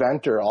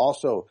inventor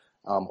also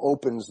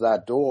opens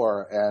that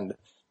door, and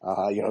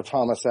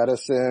Thomas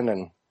Edison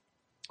and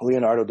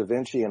Leonardo da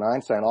Vinci and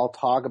Einstein all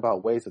talk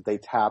about ways that they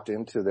tapped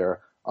into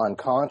their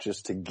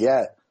unconscious to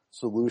get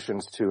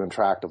solutions to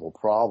intractable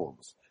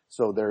problems.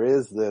 So there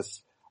is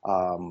this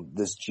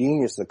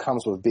genius that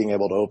comes with being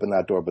able to open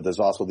that door, but there's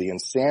also the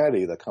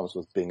insanity that comes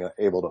with being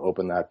able to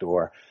open that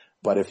door.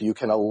 But if you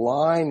can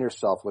align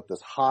yourself with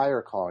this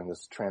higher calling,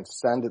 this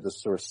transcendent, this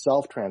sort of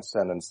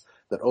self-transcendence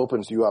that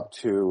opens you up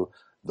to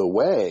the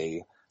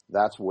way,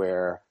 that's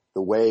where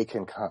the way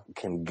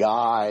can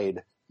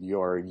guide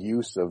your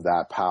use of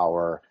that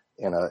power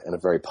in a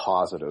very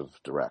positive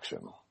direction.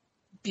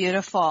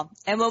 Beautiful.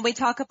 And when we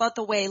talk about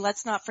the way,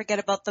 let's not forget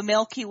about the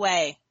Milky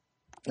Way.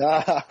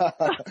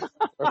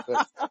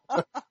 Perfect.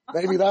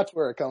 Maybe that's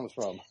where it comes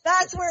from.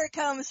 That's where it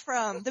comes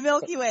from, the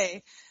Milky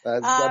Way.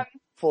 That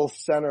full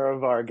center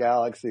of our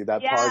galaxy,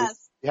 that yes. party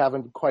you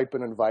haven't quite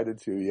been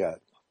invited to yet.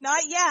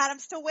 Not yet. I'm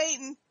still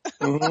waiting.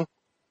 Mm-hmm.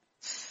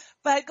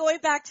 But going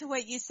back to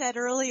what you said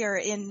earlier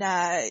in,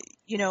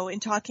 in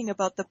talking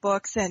about the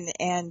books and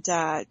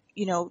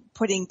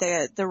putting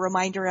the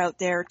reminder out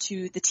there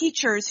to the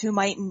teachers who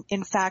might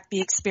in fact be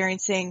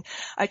experiencing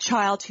a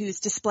child who's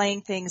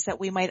displaying things that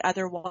we might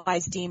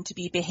otherwise deem to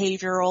be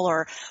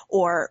behavioral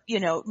or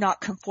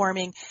not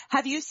conforming.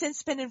 Have you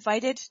since been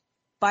invited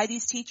by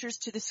these teachers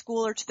to the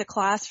school or to the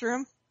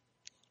classroom?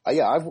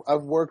 Yeah,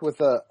 I've worked with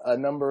a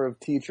number of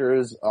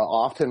teachers,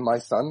 often my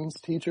son's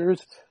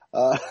teachers,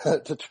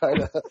 to try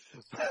to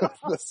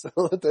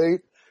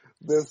facilitate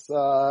this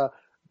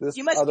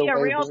you must other be a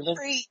way real of doing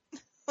treat.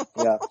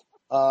 Yeah.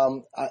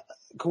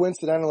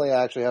 Coincidentally,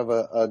 I actually have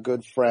a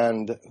good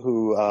friend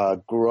who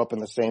grew up in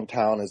the same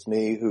town as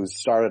me, who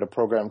started a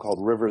program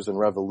called Rivers and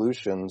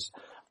Revolutions.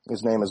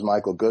 His name is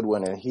Michael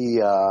Goodwin, and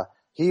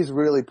he's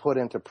really put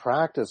into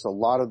practice a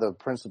lot of the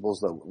principles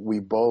that we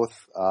both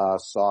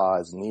saw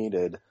as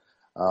needed.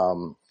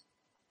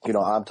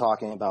 I'm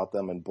talking about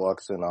them in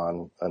books and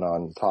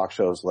on talk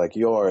shows like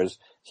yours.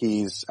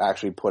 He's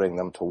actually putting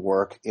them to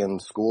work in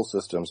school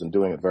systems and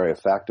doing it very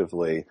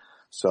effectively.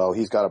 So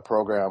he's got a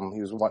program.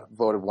 He was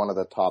voted one of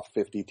the top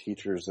 50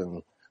 teachers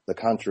in the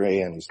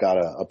country, and he's got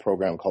a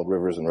program called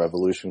Rivers and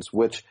Revolutions,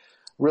 which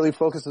really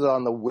focuses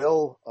on the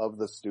will of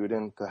the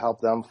student to help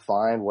them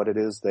find what it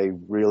is they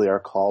really are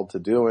called to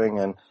doing,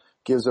 and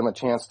gives them a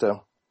chance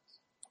to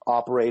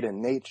operate in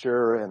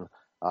nature and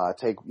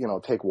take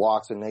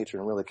walks in nature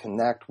and really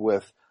connect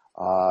with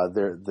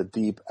the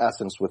deep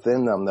essence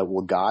within them that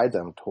will guide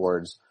them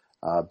towards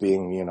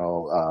being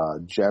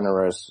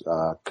generous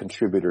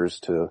contributors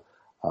to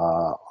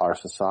our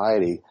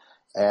society.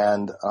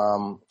 And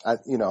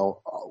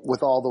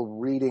with all the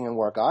reading and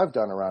work I've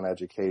done around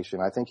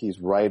education, I think he's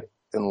right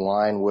in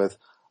line with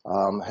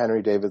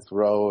Henry David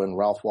Thoreau and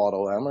Ralph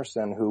Waldo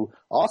Emerson, who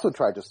also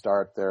tried to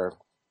start their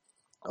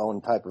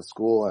own type of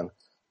school. And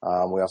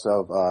we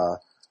also have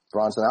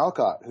Bronson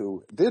Alcott,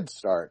 who did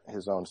start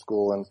his own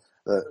school. And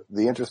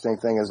the interesting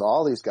thing is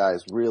all these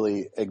guys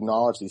really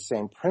acknowledge these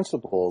same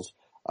principles,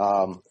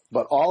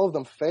 but all of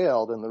them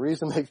failed. And the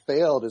reason they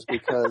failed is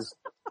because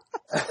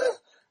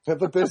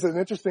but there's an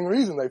interesting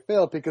reason they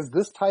failed, because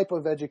this type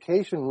of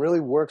education really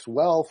works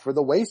well for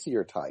the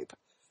Wacier type,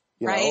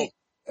 right?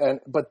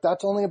 But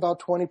that's only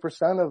about 20%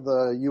 of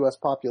the U.S.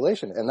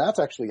 population, and that's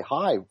actually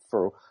high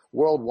for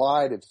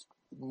worldwide. It's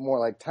more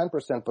like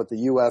 10%, but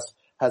the U.S.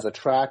 has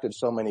attracted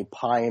so many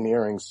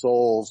pioneering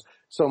souls.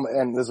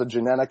 And there's a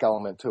genetic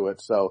element to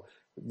it. So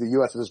the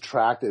U.S. has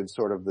attracted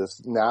sort of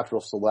this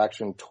natural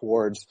selection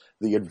towards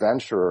the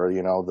adventurer,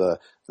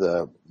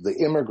 the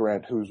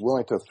immigrant who's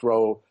willing to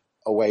throw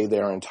away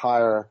their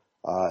entire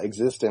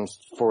existence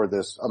for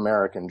this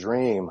American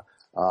dream.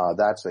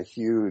 That's a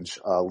huge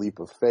leap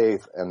of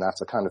faith, and that's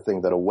the kind of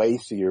thing that a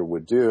Wacier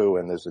would do.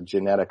 And there's a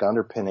genetic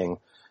underpinning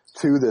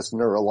to this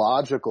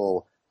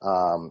neurological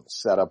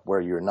setup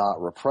where you're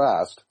not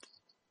repressed.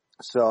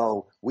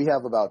 So we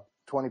have about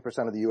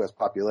 20% of the U.S.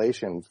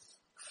 population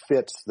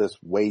fits this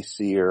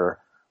Wacier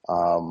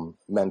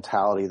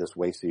mentality, this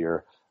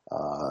Wacier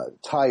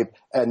type,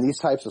 and these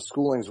types of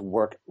schoolings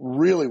work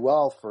really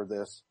well for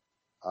this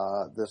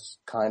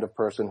kind of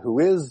person who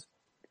is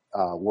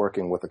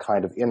working with a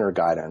kind of inner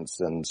guidance.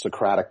 And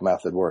Socratic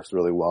method works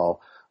really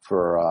well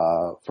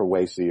for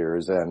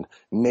Waciers, and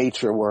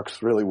nature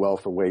works really well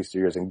for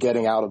Waciers, and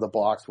getting out of the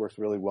box works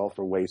really well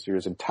for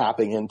Waciers, and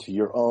tapping into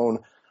your own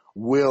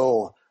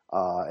will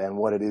and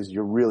what it is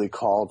you're really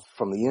called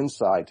from the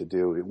inside to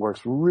do. It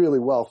works really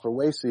well for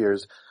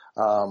Waciers,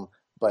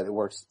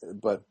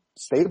 but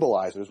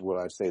stabilizers, what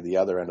I'd say the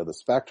other end of the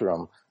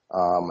spectrum,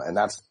 and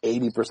that's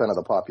 80% of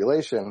the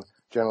population,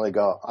 generally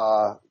go,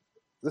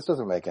 this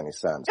doesn't make any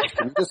sense.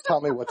 Can you just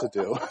tell me what to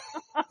do?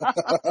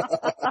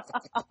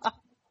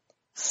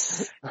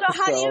 So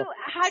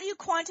how do you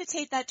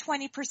quantitate that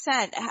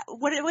 20%?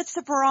 What's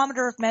the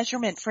barometer of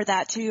measurement for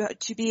that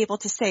to be able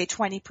to say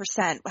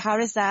 20%?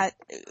 How's that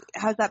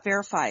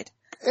verified?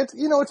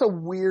 It's a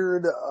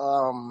weird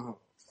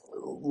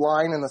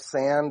line in the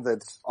sand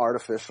that's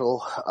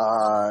artificial.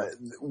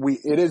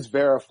 It is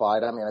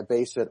verified. I mean, I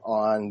base it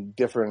on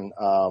different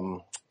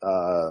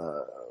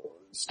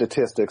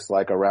statistics,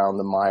 like around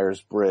the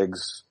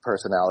Myers-Briggs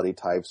personality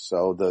types.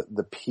 So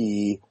the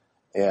P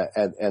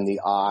and the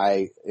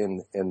I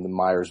in the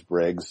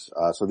Myers-Briggs,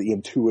 so the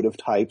intuitive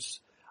types.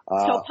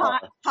 So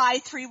pi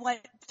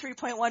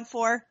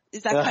 3.14,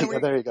 is that kind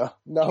of there you go.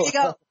 No.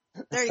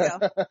 There you go.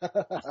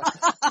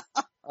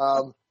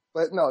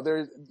 But no,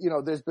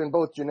 there's been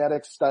both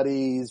genetic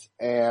studies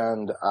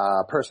and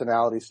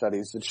personality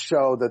studies that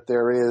show that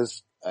there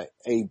is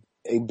a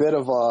bit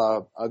of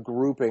a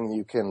grouping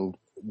you can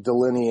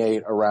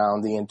delineate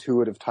around the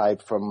intuitive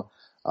type from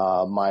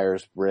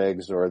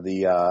Myers-Briggs, or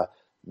there's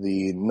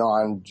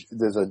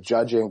a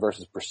judging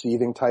versus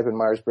perceiving type in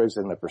Myers-Briggs,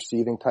 and the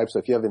perceiving type. So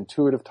if you have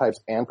intuitive types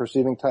and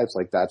perceiving types,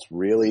 like that's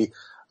really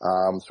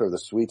sort of the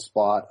sweet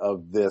spot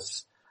of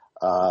this,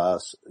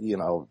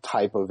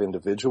 type of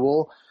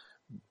individual.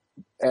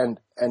 And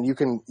you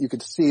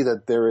could see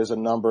that there is a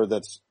number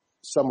that's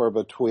somewhere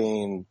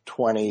between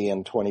 20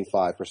 and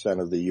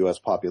 25% of the U.S.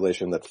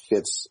 population that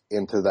fits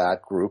into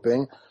that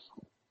grouping.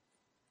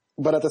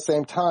 But at the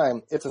same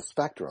time, it's a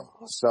spectrum.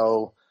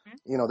 So,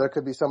 there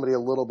could be somebody a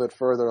little bit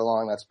further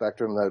along that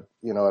spectrum that,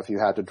 if you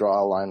had to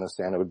draw a line in the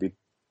sand, it would be,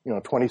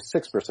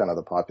 26% of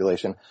the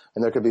population.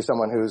 And there could be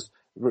someone who's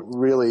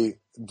really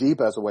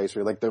deep as a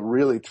waster, like the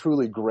really,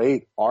 truly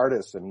great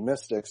artists and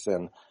mystics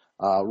and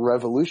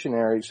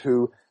revolutionaries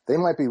who they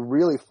might be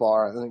really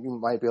far. And you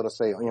might be able to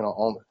say,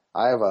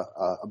 I have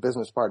a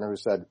business partner who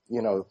said,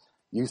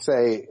 you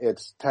say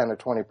it's 10 or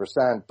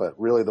 20%, but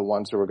really the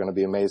ones who are going to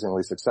be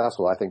amazingly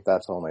successful, I think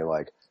that's only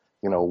like,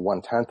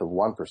 1/10 of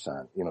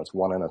 1%. It's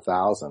 1 in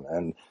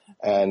 1,000.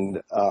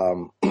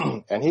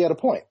 And he had a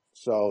point.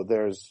 So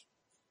there's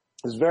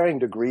varying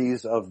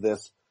degrees of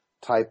this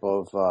type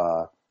of,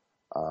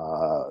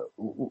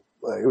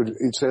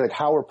 you'd say like,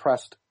 how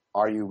repressed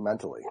are you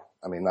mentally?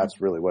 I mean,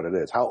 that's really what it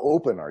is. How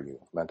open are you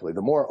mentally?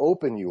 The more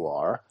open you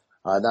are,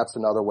 that's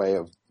another way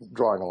of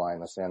drawing a line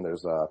in the sand.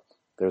 There's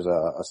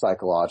a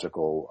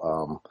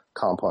psychological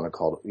component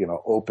called,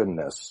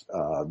 openness,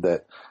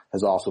 that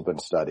has also been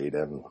studied.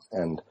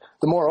 And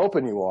the more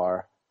open you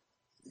are,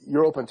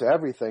 you're open to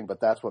everything, but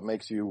that's what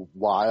makes you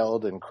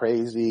wild and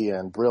crazy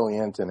and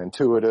brilliant and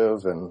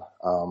intuitive.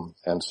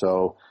 And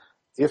so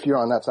if you're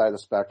on that side of the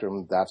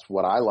spectrum, that's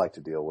what I like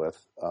to deal with.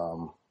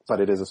 But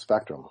it is a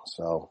spectrum.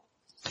 So.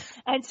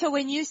 And so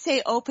when you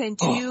say open,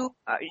 do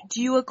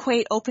you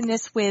equate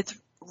openness with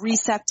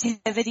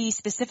receptivity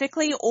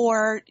specifically,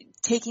 or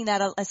taking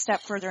that a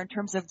step further in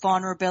terms of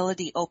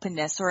vulnerability,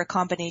 openness, or a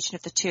combination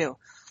of the two?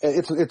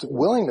 It's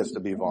willingness to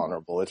be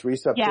vulnerable. It's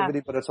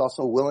receptivity, but it's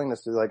also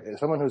willingness to, like,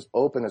 someone who's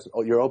open is,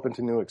 you're open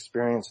to new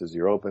experiences.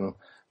 You're open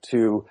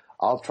to,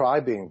 I'll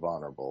try being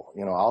vulnerable.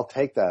 I'll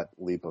take that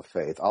leap of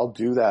faith. I'll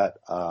do that,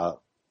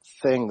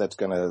 thing that's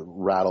going to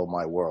rattle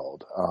my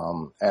world.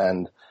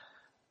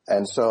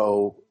 And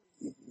so,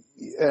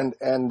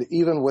 and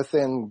even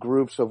within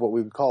groups of what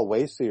we would call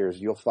wayseers,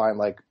 you'll find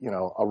like,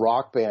 a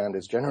rock band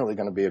is generally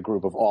going to be a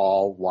group of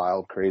all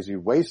wild, crazy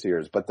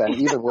wayseers. But then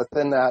even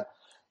within that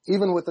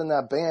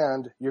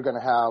band, you're going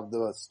to have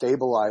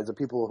the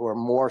people who are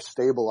more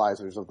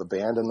stabilizers of the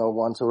band and the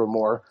ones who are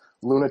more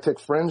lunatic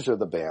fringe of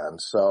the band.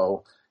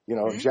 So,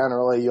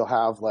 generally you'll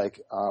have like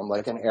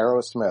an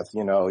Aerosmith,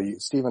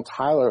 Steven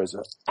Tyler is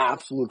an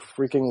absolute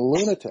freaking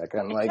lunatic,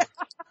 and like,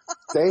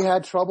 they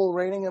had trouble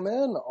reining him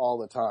in all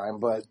the time,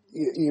 but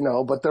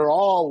but they're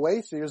all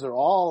wayseers, they're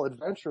all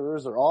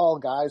adventurers, they're all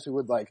guys who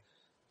would like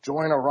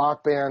join a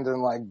rock band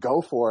and like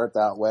go for it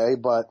that way.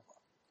 But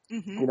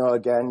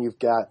again, you've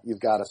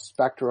got a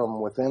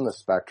spectrum within the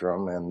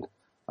spectrum, and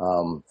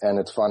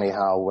it's funny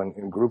how when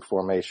in group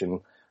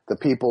formation, the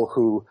people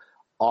who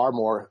are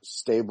more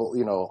stable,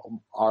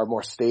 are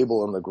more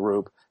stable in the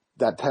group,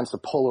 that tends to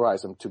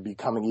polarize them to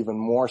becoming even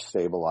more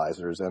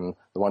stabilizers. And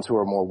the ones who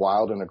are more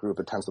wild in a group,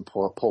 it tends to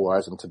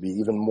polarize them to be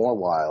even more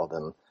wild.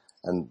 And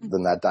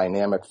then that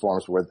dynamic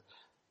forms where,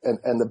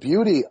 and the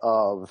beauty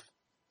of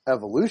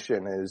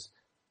evolution is,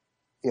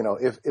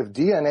 if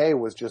DNA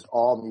was just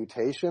all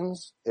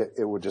mutations,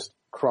 it would just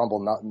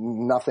crumble.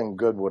 Nothing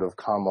good would have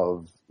come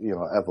of,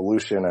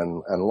 evolution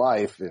and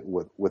life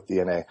with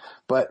DNA.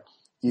 But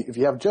if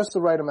you have just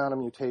the right amount of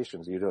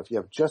mutations, if you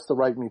have just the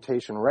right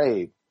mutation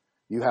rate,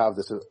 you have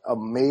this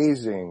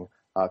amazing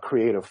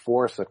creative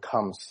force that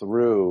comes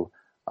through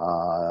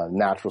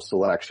natural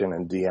selection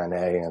and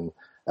DNA and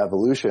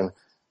evolution.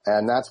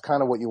 And that's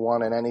kind of what you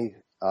want in any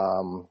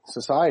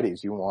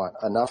societies. You want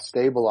enough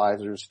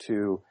stabilizers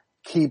to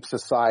keep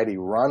society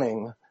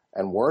running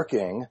and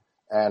working,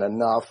 and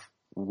enough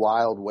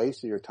wild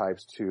wayseer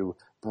types to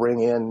bring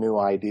in new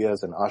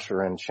ideas and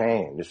usher in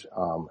change.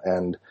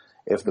 And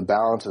if the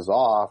balance is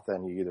off,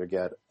 then you either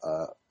get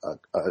a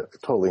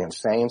totally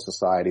insane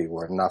society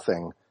where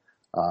nothing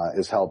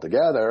is held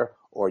together,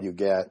 or you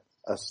get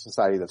a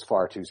society that's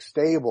far too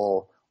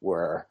stable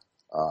where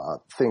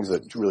things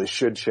that really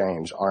should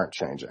change aren't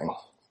changing.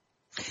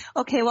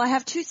 Okay, well, I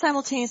have two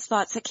simultaneous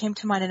thoughts that came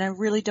to mind, and I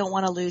really don't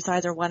want to lose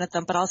either one of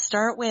them, but I'll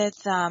start with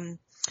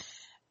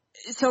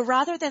so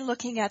rather than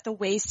looking at the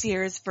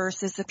wayseers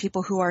versus the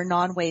people who are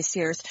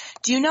non-wayseers,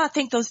 do you not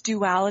think those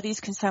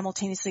dualities can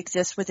simultaneously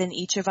exist within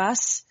each of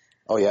us?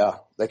 Oh yeah,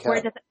 they can.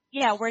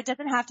 Where it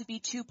doesn't have to be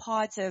two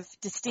pods of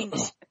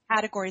distinct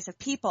categories of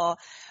people,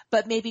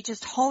 but maybe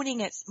just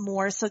honing it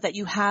more so that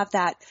you have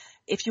that,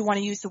 if you want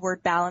to use the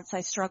word balance,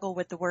 I struggle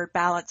with the word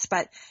balance,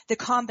 but the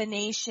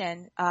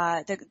combination,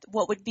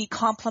 what would be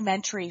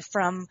complementary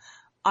from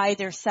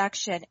either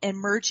section, and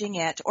merging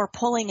it or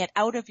pulling it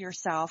out of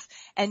yourself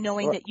and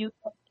knowing that you,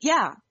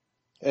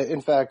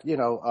 In fact,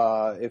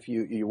 if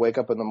you wake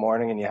up in the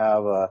morning and you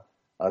have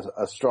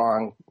a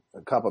strong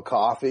cup of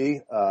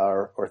coffee,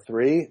 or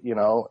three,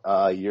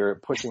 you're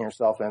pushing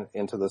yourself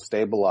into the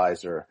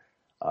stabilizer,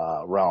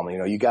 realm.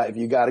 If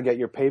you got to get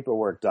your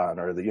paperwork done,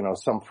 or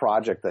some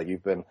project that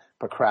you've been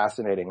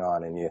procrastinating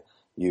on, and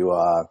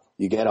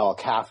you get all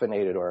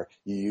caffeinated, or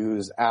you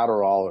use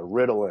Adderall or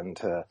Ritalin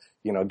to,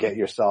 get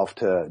yourself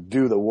to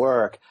do the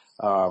work.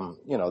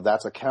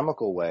 That's a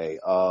chemical way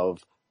of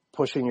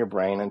pushing your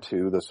brain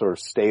into the sort of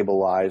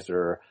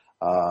stabilizer,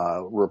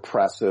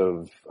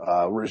 repressive,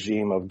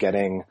 regime of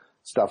getting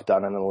stuff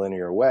done in a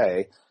linear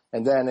way.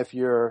 And then if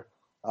you're,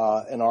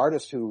 an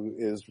artist who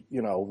is,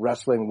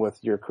 wrestling with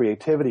your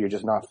creativity, you're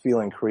just not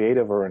feeling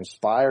creative or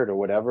inspired or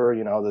whatever,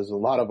 there's a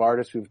lot of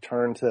artists who've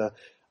turned to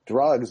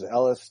drugs,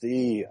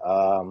 LSD,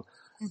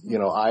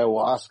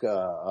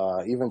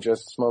 ayahuasca, even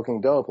just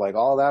smoking dope, like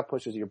all that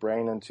pushes your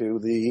brain into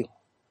the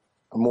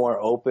more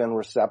open,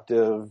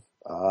 receptive,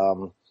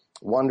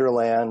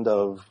 wonderland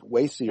of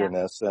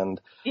wasteerness.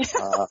 And,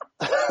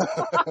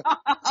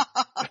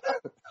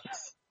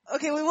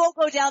 okay, we won't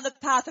go down the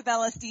path of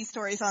LSD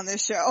stories on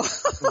this show.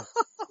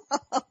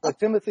 But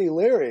Timothy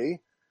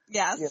Leary,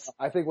 yes,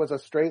 I think was a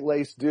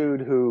straight-laced dude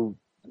who,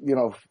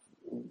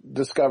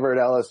 discovered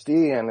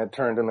LSD, and it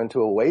turned him into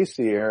a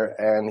wayseer,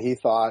 and he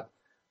thought,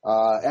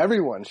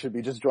 everyone should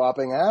be just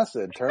dropping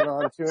acid. Turn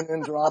on, tune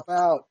in, drop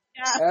out.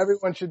 Yes.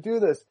 Everyone should do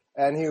this.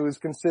 And he was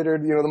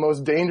considered, the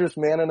most dangerous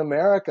man in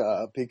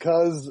America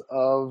because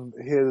of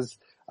his,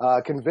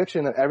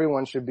 conviction that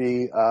everyone should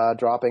be,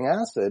 dropping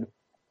acid.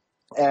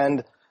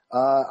 And,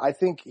 I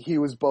think he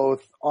was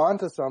both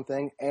onto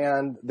something,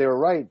 and they were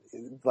right.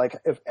 Like,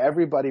 if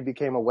everybody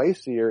became a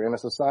wayseer in a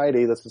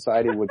society, the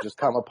society would just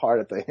come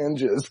apart at the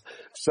hinges.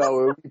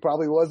 So he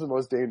probably was the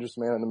most dangerous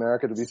man in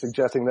America to be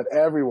suggesting that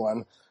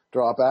everyone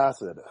drop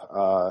acid.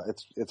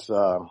 It's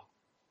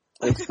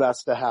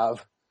best to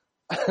have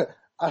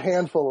a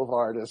handful of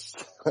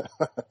artists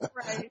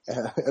right.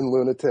 and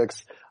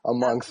lunatics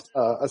amongst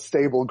a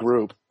stable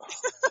group.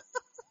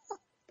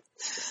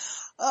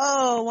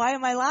 Oh, why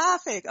am I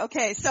laughing?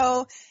 Okay,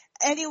 so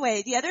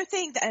anyway, the other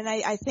thing, and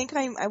I think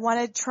I want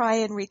to try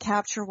and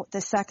recapture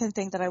the second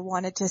thing that I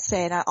wanted to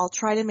say, and I'll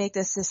try to make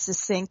this as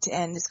succinct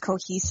and as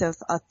cohesive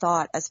a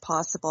thought as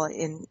possible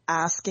in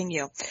asking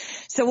you.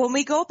 So when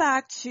we go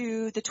back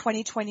to the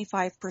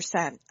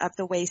 20-25% of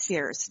the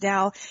wayseers,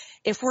 now,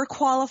 if we're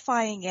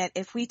qualifying it,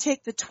 if we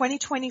take the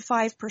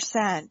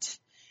 20-25%,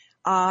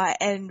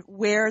 and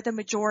where the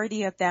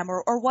majority of them,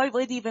 or what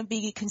would even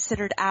be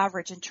considered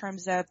average in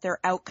terms of their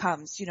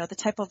outcomes, the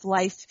type of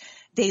life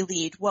they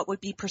lead, what would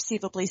be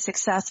perceivably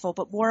successful,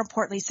 but more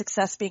importantly,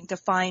 success being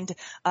defined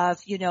of,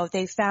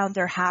 they found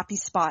their happy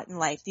spot in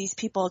life. These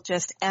people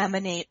just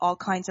emanate all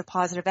kinds of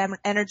positive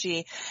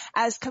energy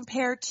as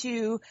compared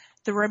to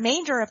the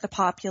remainder of the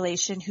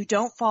population who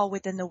don't fall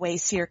within the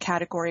wayseer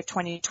category of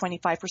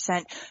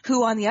 20-25%,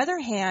 who on the other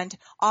hand,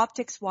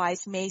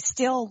 optics-wise may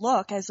still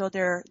look as though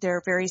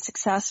they're very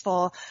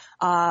successful,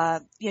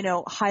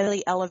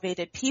 highly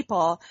elevated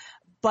people,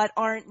 but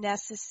aren't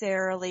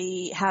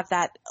necessarily have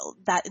that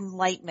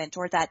enlightenment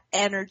or that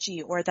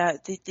energy or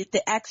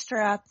the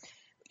extra,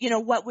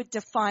 what would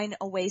define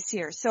a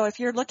wayseer. So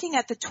if you're looking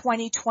at the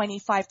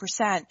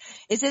 20-25%,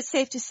 is it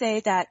safe to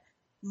say that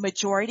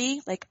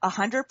majority, like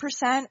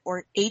 100%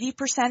 or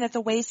 80% of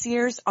the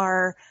wayseers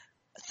are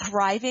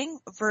thriving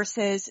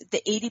versus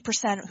the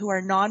 80% who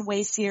are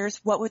non-wayseers?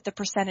 What would the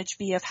percentage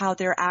be of how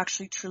they're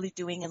actually truly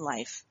doing in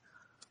life?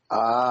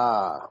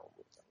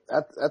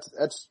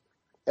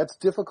 That's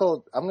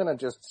difficult. I'm going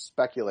to just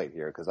speculate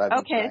here because I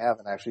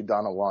haven't actually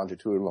done a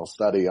longitudinal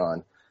study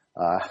on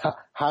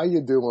how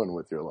you doing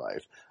with your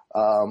life.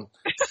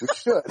 We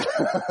should.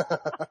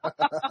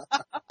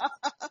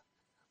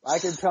 I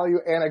can tell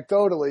you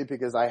anecdotally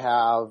because I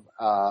have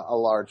a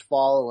large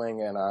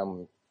following, and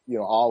I'm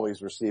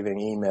always receiving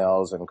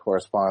emails and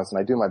correspondence, and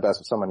I do my best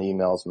if someone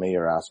emails me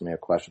or asks me a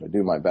question. I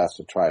do my best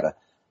to try to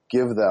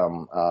give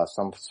them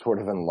some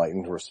sort of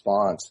enlightened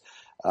response.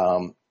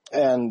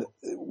 And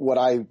what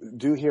I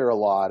do hear a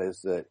lot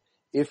is that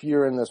if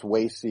you're in this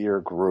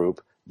wayseer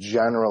group,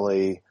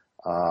 generally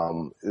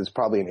there's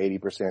probably an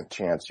 80%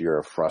 chance you're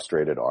a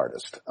frustrated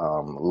artist.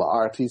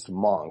 L'artiste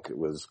manque, it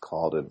was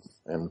called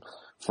in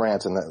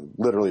France, and that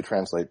literally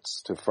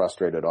translates to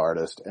frustrated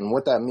artist. And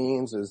what that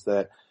means is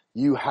that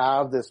you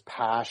have this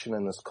passion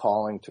and this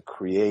calling to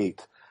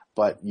create,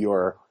 but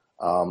your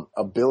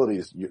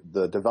abilities,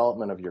 the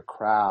development of your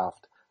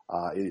craft,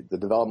 the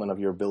development of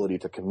your ability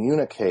to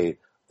communicate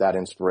that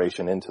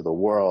inspiration into the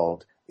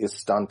world is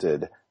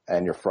stunted,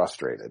 and you're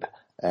frustrated.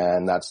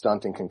 And that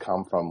stunting can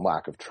come from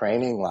lack of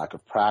training, lack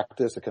of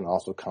practice. It can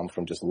also come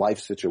from just life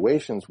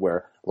situations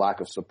where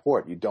lack of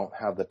support. You don't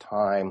have the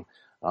time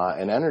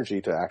and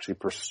energy to actually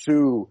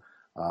pursue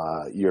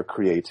your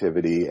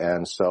creativity,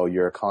 and so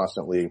you're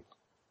constantly,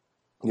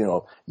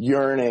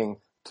 yearning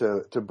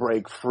to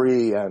break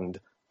free and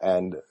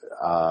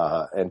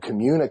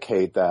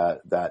communicate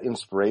that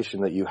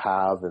inspiration that you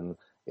have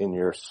in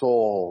your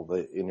soul,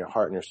 in your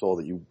heart and your soul,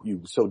 that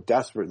you so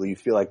desperately, you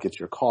feel like it's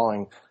your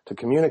calling to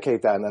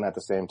communicate that. And then at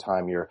the same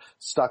time, you're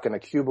stuck in a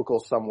cubicle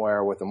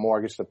somewhere with a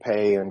mortgage to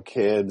pay and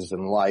kids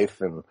and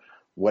life and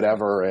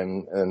whatever.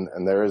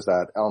 And there is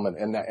that element,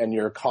 and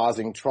you're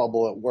causing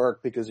trouble at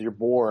work because you're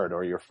bored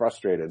or you're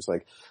frustrated. It's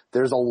like,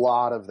 there's a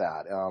lot of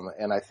that.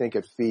 And I think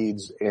it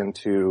feeds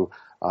into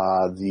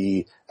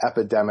the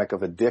epidemic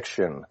of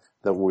addiction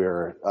that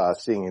we're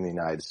seeing in the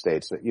United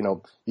States. You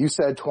know, you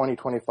said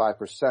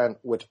 25%,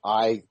 which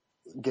I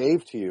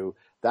gave to you.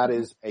 That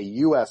is a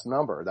U.S.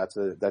 number.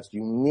 That's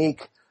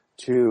unique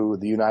to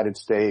the United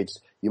States.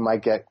 You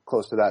might get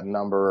close to that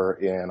number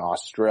in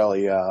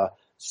Australia,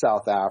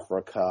 South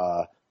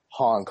Africa,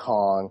 Hong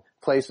Kong,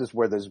 places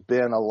where there's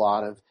been a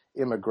lot of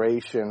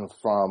immigration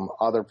from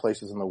other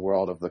places in the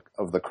world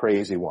of the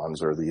crazy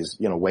ones, or these,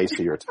 you know,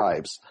 wastier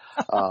types.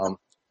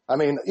 I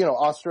mean, you know,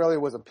 Australia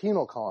was a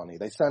penal colony.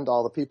 They send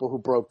all the people who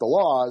broke the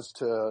laws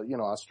to, you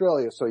know,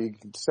 Australia. So you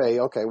could say,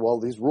 okay, well,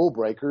 these rule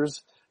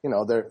breakers, you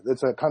know,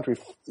 it's a country,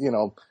 you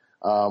know,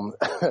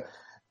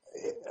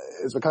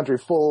 it's a country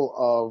full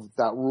of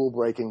that rule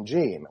breaking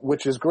gene,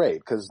 which is great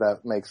because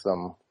that makes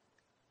them,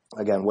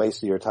 again,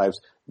 wastier types.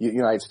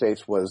 United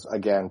States was,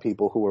 again,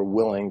 people who were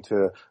willing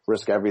to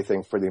risk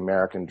everything for the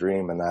American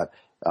dream, and that,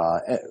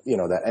 you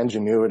know, that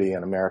ingenuity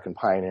and American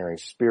pioneering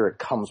spirit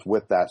comes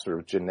with that sort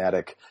of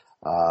genetic,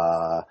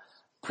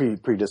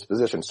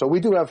 predisposition. So we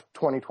do have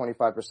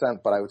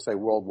 25%, but I would say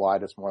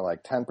worldwide it's more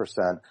like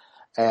 10%.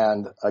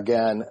 And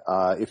again,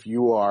 if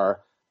you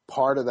are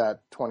part of that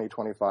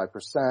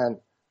 25%,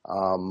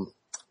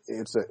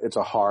 it's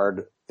a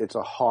hard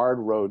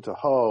road to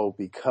hoe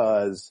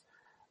because,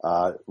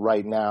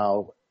 right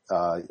now,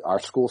 our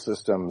school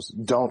systems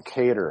don't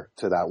cater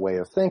to that way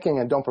of thinking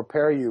and don't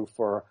prepare you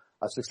for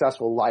a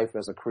successful life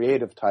as a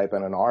creative type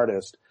and an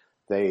artist.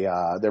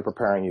 They're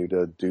preparing you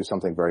to do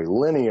something very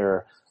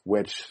linear,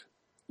 which,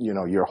 you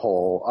know, your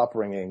whole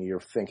upbringing,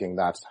 you're thinking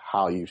that's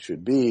how you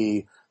should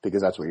be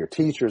because that's what your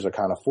teachers are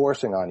kind of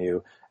forcing on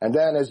you. And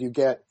then as you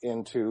get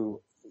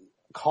into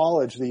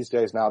college these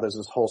days, now there's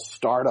this whole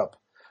startup,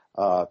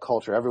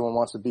 culture. Everyone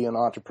wants to be an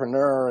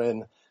entrepreneur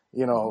and,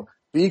 you know,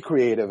 be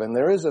creative. And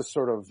there is a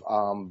sort of,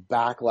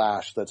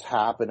 backlash that's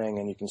happening,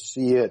 and you can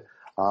see it,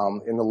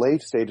 in the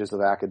late stages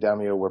of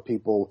academia where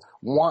people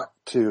want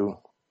to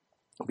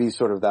be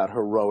sort of that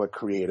heroic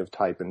creative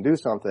type and do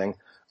something.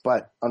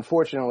 But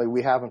unfortunately,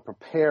 we haven't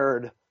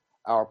prepared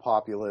our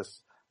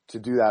populace to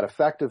do that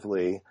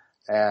effectively.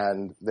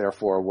 And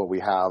therefore, what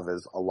we have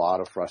is a lot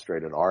of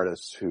frustrated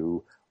artists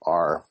who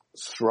are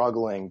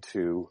struggling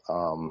to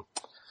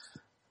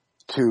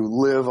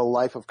live a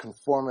life of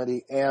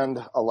conformity and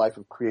a life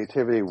of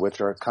creativity,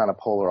 which are kind of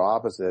polar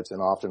opposites.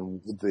 And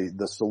often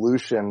the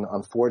solution,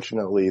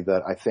 unfortunately,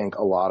 that I think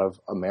a lot of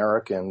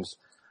Americans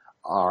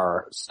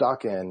are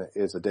stuck in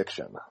is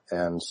addiction.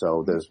 And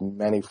so there's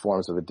many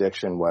forms of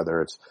addiction,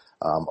 whether it's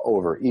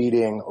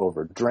overeating,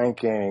 over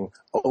drinking,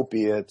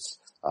 opiates,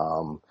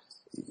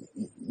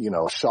 you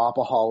know,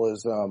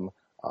 shopaholism,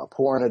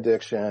 porn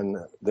addiction.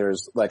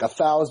 There's like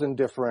 1,000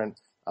 different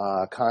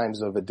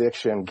kinds of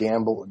addiction,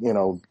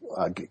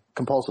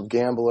 compulsive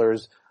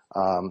gamblers,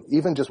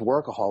 even just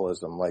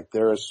workaholism. Like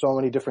there are so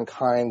many different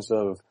kinds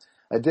of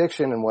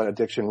addiction, and what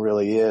addiction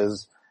really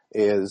is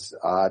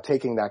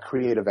taking that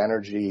creative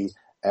energy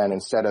and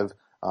instead of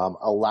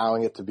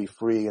allowing it to be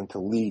free and to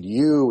lead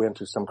you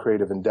into some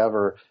creative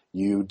endeavor,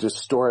 you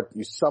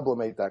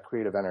sublimate that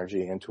creative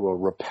energy into a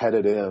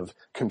repetitive,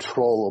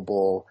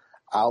 controllable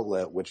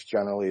outlet, which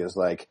generally is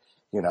like,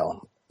 you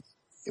know,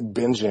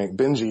 binge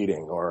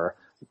eating or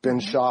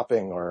binge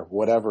shopping or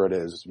whatever it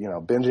is, you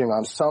know, binging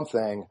on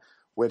something,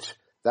 which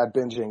that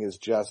binging is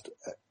just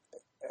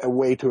a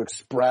way to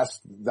express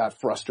that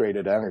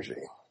frustrated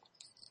energy.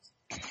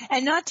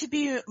 And not to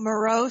be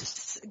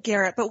morose,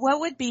 Garrett, but what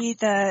would be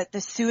the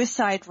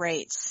suicide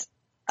rates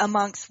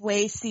amongst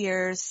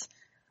wayseers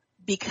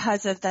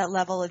because of that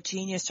level of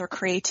genius or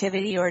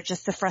creativity, or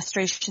just the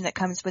frustration that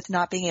comes with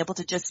not being able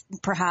to just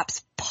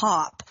perhaps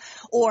pop,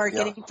 or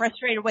getting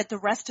frustrated with the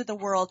rest of the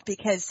world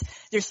because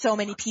there's so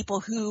many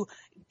people who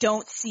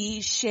don't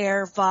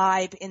share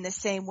vibe in the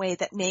same way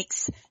that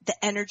makes the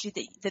energy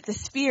that the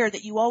sphere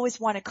that you always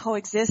want to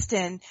coexist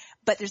in,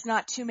 but there's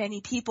not too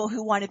many people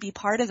who want to be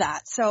part of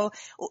that. So,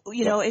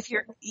 you know,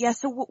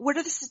 so what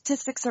are the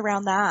statistics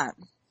around that?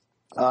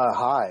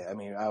 High. I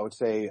mean, I would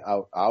say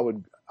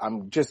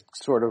I'm just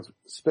sort of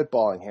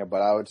spitballing here,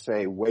 but I would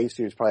say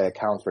wayseers probably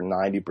account for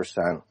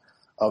 90%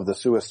 of the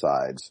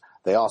suicides.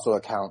 They also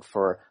account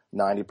for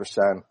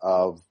 90%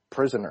 of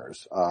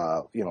prisoners,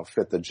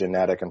 fit the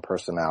genetic and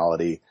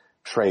personality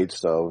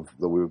traits of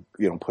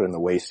put in the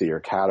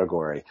wayseer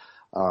category.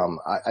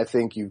 I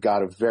think you've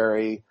got a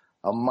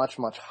much,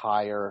 much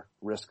higher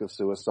risk of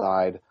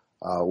suicide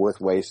with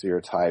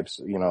wayseer types,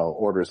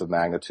 orders of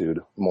magnitude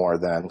more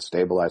than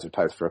stabilizer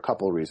types for a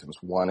couple of reasons.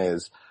 One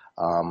is,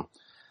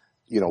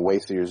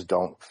 wayseers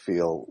don't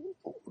feel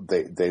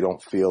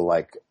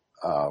like,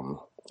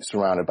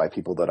 surrounded by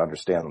people that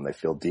understand them. They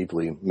feel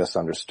deeply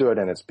misunderstood.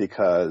 And it's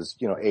because,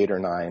 8 or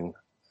 9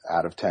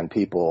 out of 10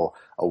 people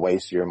a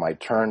wayseer might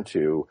turn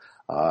to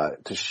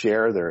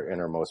share their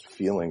innermost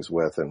feelings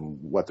with and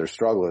what their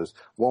struggle is,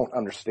 won't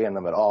understand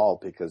them at all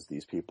because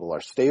these people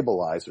are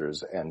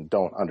stabilizers and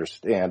don't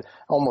understand,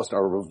 almost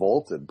are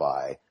revolted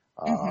by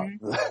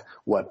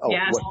what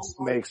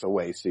makes a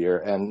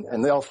Wayseer,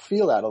 and they'll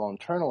feel that, they'll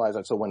internalize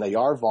that. So when they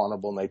are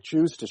vulnerable and they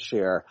choose to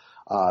share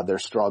their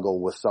struggle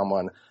with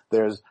someone,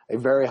 there's a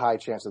very high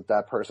chance that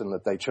that person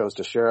that they chose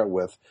to share it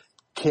with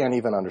can't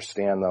even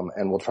understand them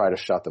and will try to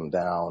shut them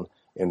down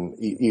in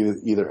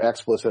either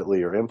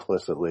explicitly or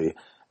implicitly.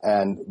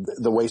 And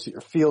the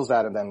Wayseer feels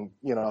that, and then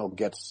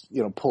gets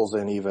pulls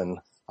in even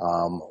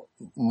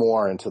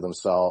more into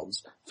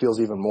themselves,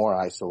 feels even more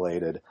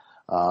isolated.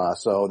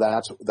 So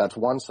that's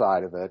one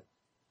side of it.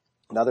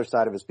 Another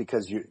side of it is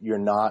because you're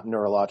not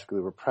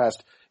neurologically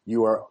repressed,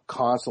 you are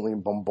constantly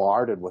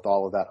bombarded with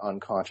all of that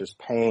unconscious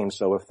pain.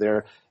 So if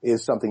there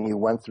is something you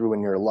went through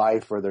in your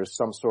life, or there's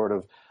some sort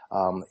of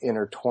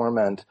inner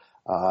torment,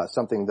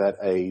 something that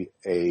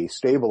a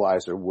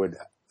stabilizer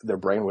their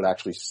brain would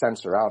actually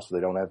censor out so they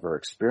don't ever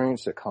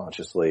experience it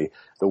consciously.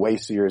 The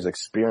Wayseer is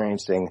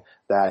experiencing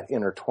that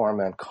inner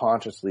torment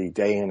consciously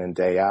day in and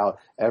day out.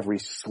 Every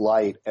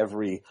slight,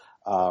 every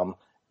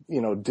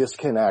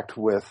disconnect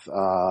with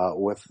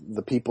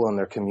the people in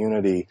their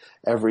community,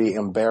 every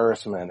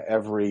embarrassment,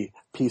 every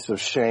piece of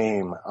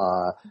shame,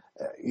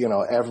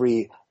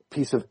 every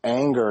piece of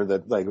anger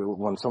that, like,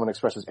 when someone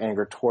expresses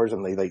anger towards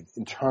them, they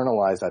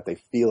internalize that, they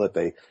feel it,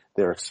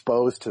 they're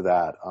exposed to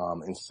that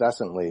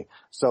incessantly.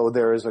 So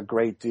there is a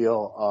great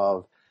deal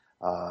of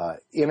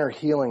inner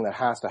healing that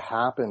has to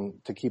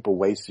happen to keep a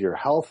Wayseer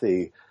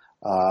healthy,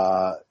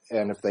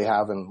 and if they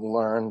haven't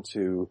learned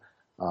to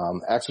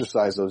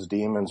exercise those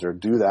demons or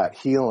do that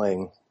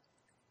healing,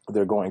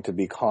 they're going to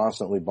be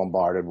constantly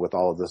bombarded with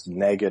all of this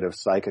negative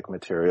psychic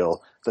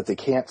material that they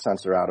can't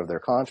censor out of their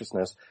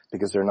consciousness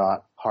because they're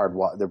not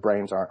their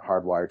brains aren't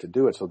hardwired to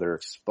do it. So they're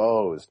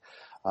exposed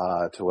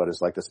to what is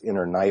like this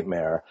inner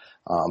nightmare.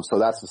 So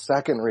that's the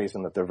second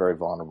reason that they're very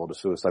vulnerable to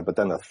suicide. But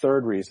then the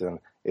third reason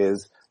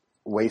is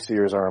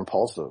Wayseers are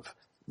impulsive.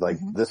 Like,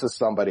 this is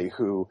somebody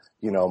who,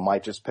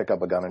 might just pick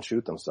up a gun and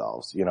shoot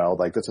themselves.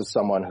 Like, this is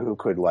someone who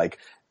could, like,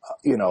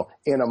 in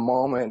a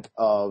moment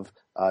of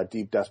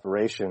deep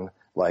desperation,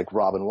 like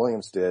Robin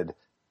Williams did,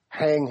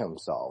 hang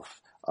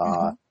himself.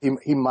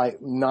 He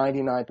might,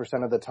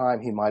 99% of the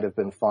time, he might have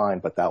been fine,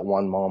 but that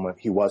one moment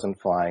he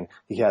wasn't fine.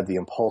 He had the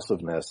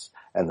impulsiveness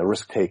and the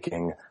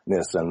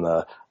risk-takingness and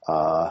the,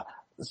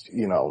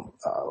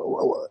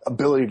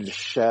 ability to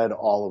shed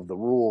all of the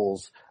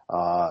rules,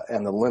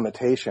 and the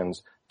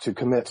limitations to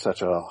commit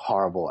such a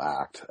horrible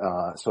act.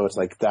 So it's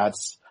like,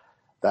 that's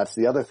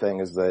the other thing,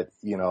 is that,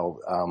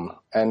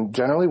 and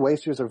generally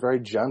Wayseers are very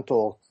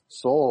gentle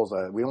souls.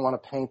 We don't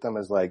want to paint them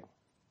as like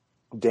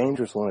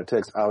dangerous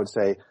lunatics. I would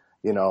say,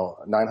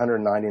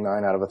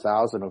 999 out of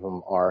 1,000 of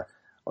them are,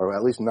 or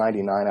at least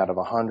 99 out of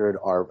 100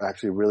 are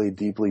actually really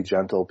deeply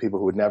gentle people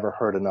who would never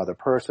hurt another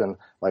person,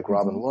 like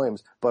Robin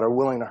Williams, but are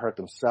willing to hurt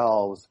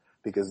themselves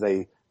because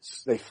they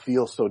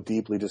feel so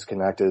deeply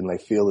disconnected, and they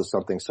feel there's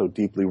something so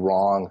deeply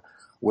wrong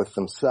with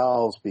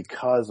themselves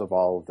because of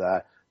all of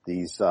that,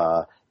 these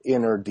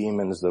inner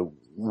demons that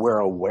we're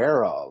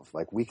aware of.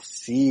 Like, we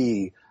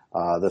see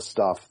the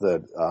stuff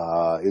that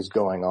is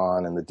going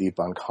on in the deep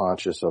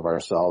unconscious of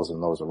ourselves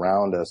and those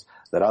around us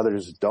that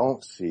others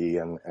don't see,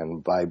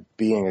 and by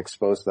being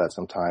exposed to that,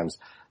 sometimes,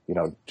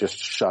 just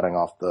shutting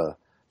off the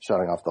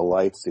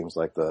light seems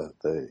like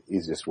the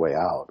easiest way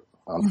out.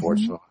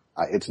 Unfortunately,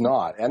 it's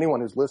not.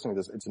 Anyone who's listening to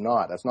this, it's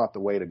not. That's not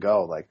the way to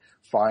go. Like,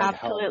 find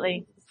Absolutely.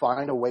 help.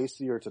 Find a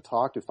Wayseer to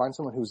talk to. Find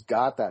someone who's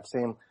got that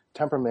same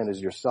temperament as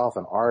yourself,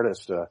 an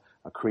artist, a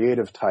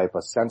creative type,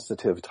 a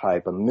sensitive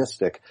type, a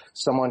mystic,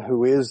 someone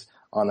who is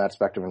on that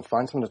spectrum, and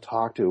find someone to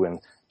talk to, and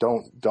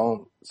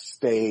don't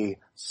stay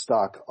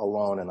stuck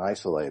alone and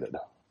isolated.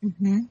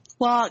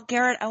 Well,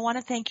 Garrett, I want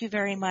to thank you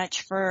very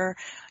much for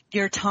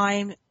your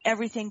time,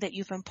 everything that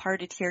you've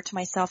imparted here to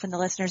myself and the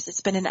listeners.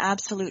 It's been an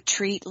absolute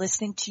treat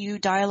listening to you,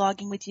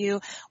 dialoguing with you.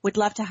 Would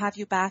love to have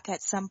you back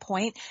at some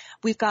point.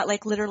 We've got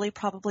literally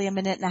probably a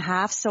minute and a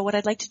half. So what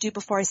I'd like to do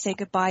before I say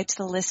goodbye to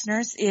the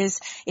listeners is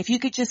if you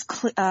could just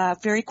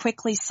very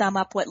quickly sum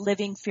up what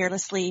living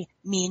fearlessly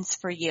means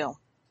for you.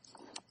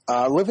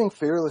 Living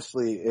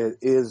fearlessly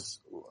is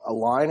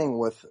aligning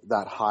with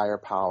that higher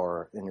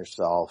power in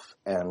yourself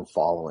and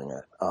following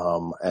it.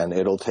 And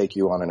it'll take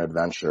you on an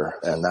adventure,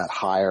 and that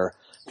higher,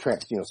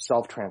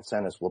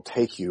 self-transcendence will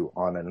take you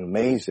on an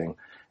amazing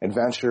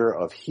adventure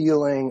of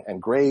healing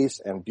and grace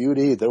and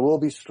beauty. There will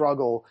be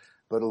struggle,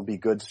 but it'll be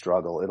good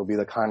struggle. It'll be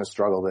the kind of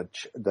struggle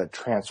that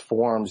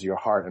transforms your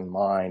heart and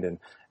mind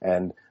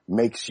and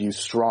makes you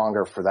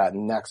stronger for that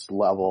next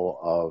level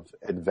of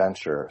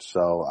adventure.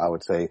 So I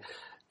would say,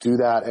 do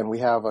that. And we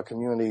have a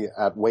community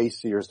at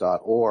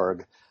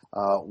wayseers.org,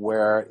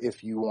 where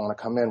if you want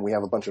to come in, we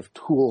have a bunch of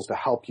tools to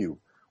help you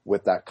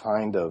with that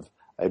kind of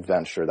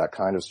adventure, that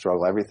kind of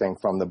struggle. Everything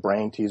from the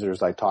brain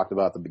teasers I talked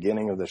about at the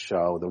beginning of the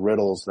show, the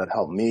riddles that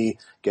help me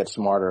get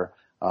smarter,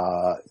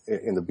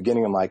 in the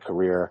beginning of my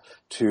career,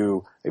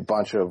 to a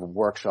bunch of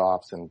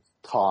workshops and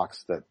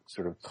talks that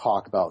sort of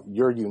talk about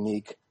your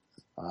unique,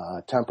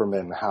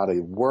 temperament and how to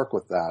work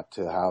with that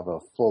to have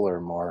a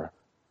fuller, more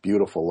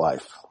beautiful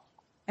life.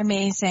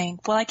 Amazing.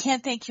 Well, I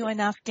can't thank you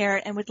enough,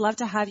 Garrett, and would love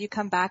to have you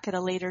come back at a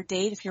later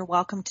date if you're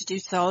welcome to do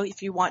so,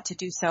 if you want to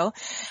do so.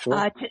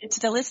 Sure. To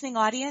the listening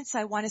audience,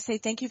 I want to say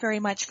thank you very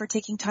much for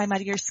taking time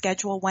out of your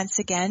schedule once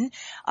again,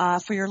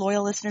 for your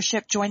loyal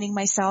listenership, joining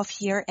myself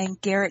here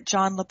and Garrett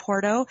John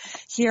Laporto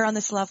here on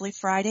this lovely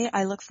Friday.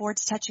 I look forward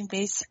to touching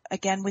base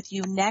again with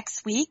you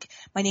next week.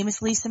 My name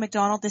is Lisa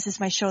McDonald. This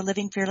is my show,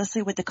 Living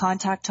Fearlessly, with the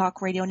Contact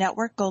Talk Radio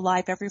Network. Go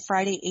live every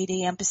Friday, 8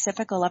 a.m.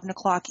 Pacific, 11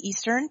 o'clock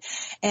Eastern.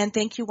 And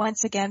thank you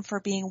once again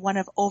for being one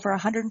of over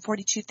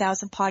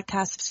 142,000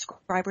 podcast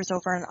subscribers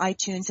over on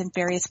iTunes and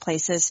various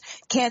places.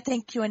 Can't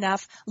thank you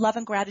enough. Love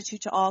and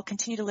gratitude to all.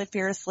 Continue to live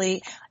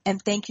fearlessly. And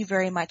thank you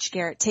very much,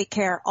 Garrett. Take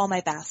care. All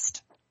my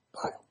best.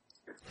 Bye.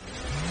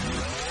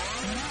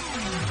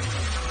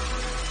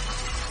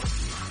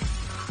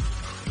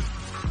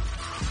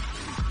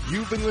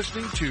 You've been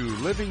listening to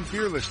Living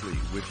Fearlessly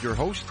with your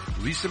host,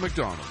 Lisa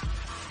McDonald.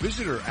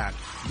 Visit her at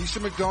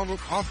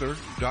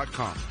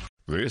lisamcdonaldauthor.com.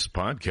 This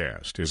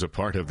podcast is a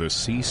part of the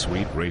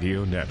C-Suite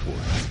Radio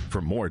Network.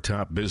 For more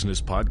top business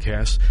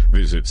podcasts,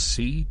 visit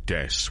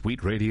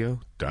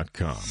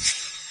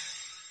c-suiteradio.com.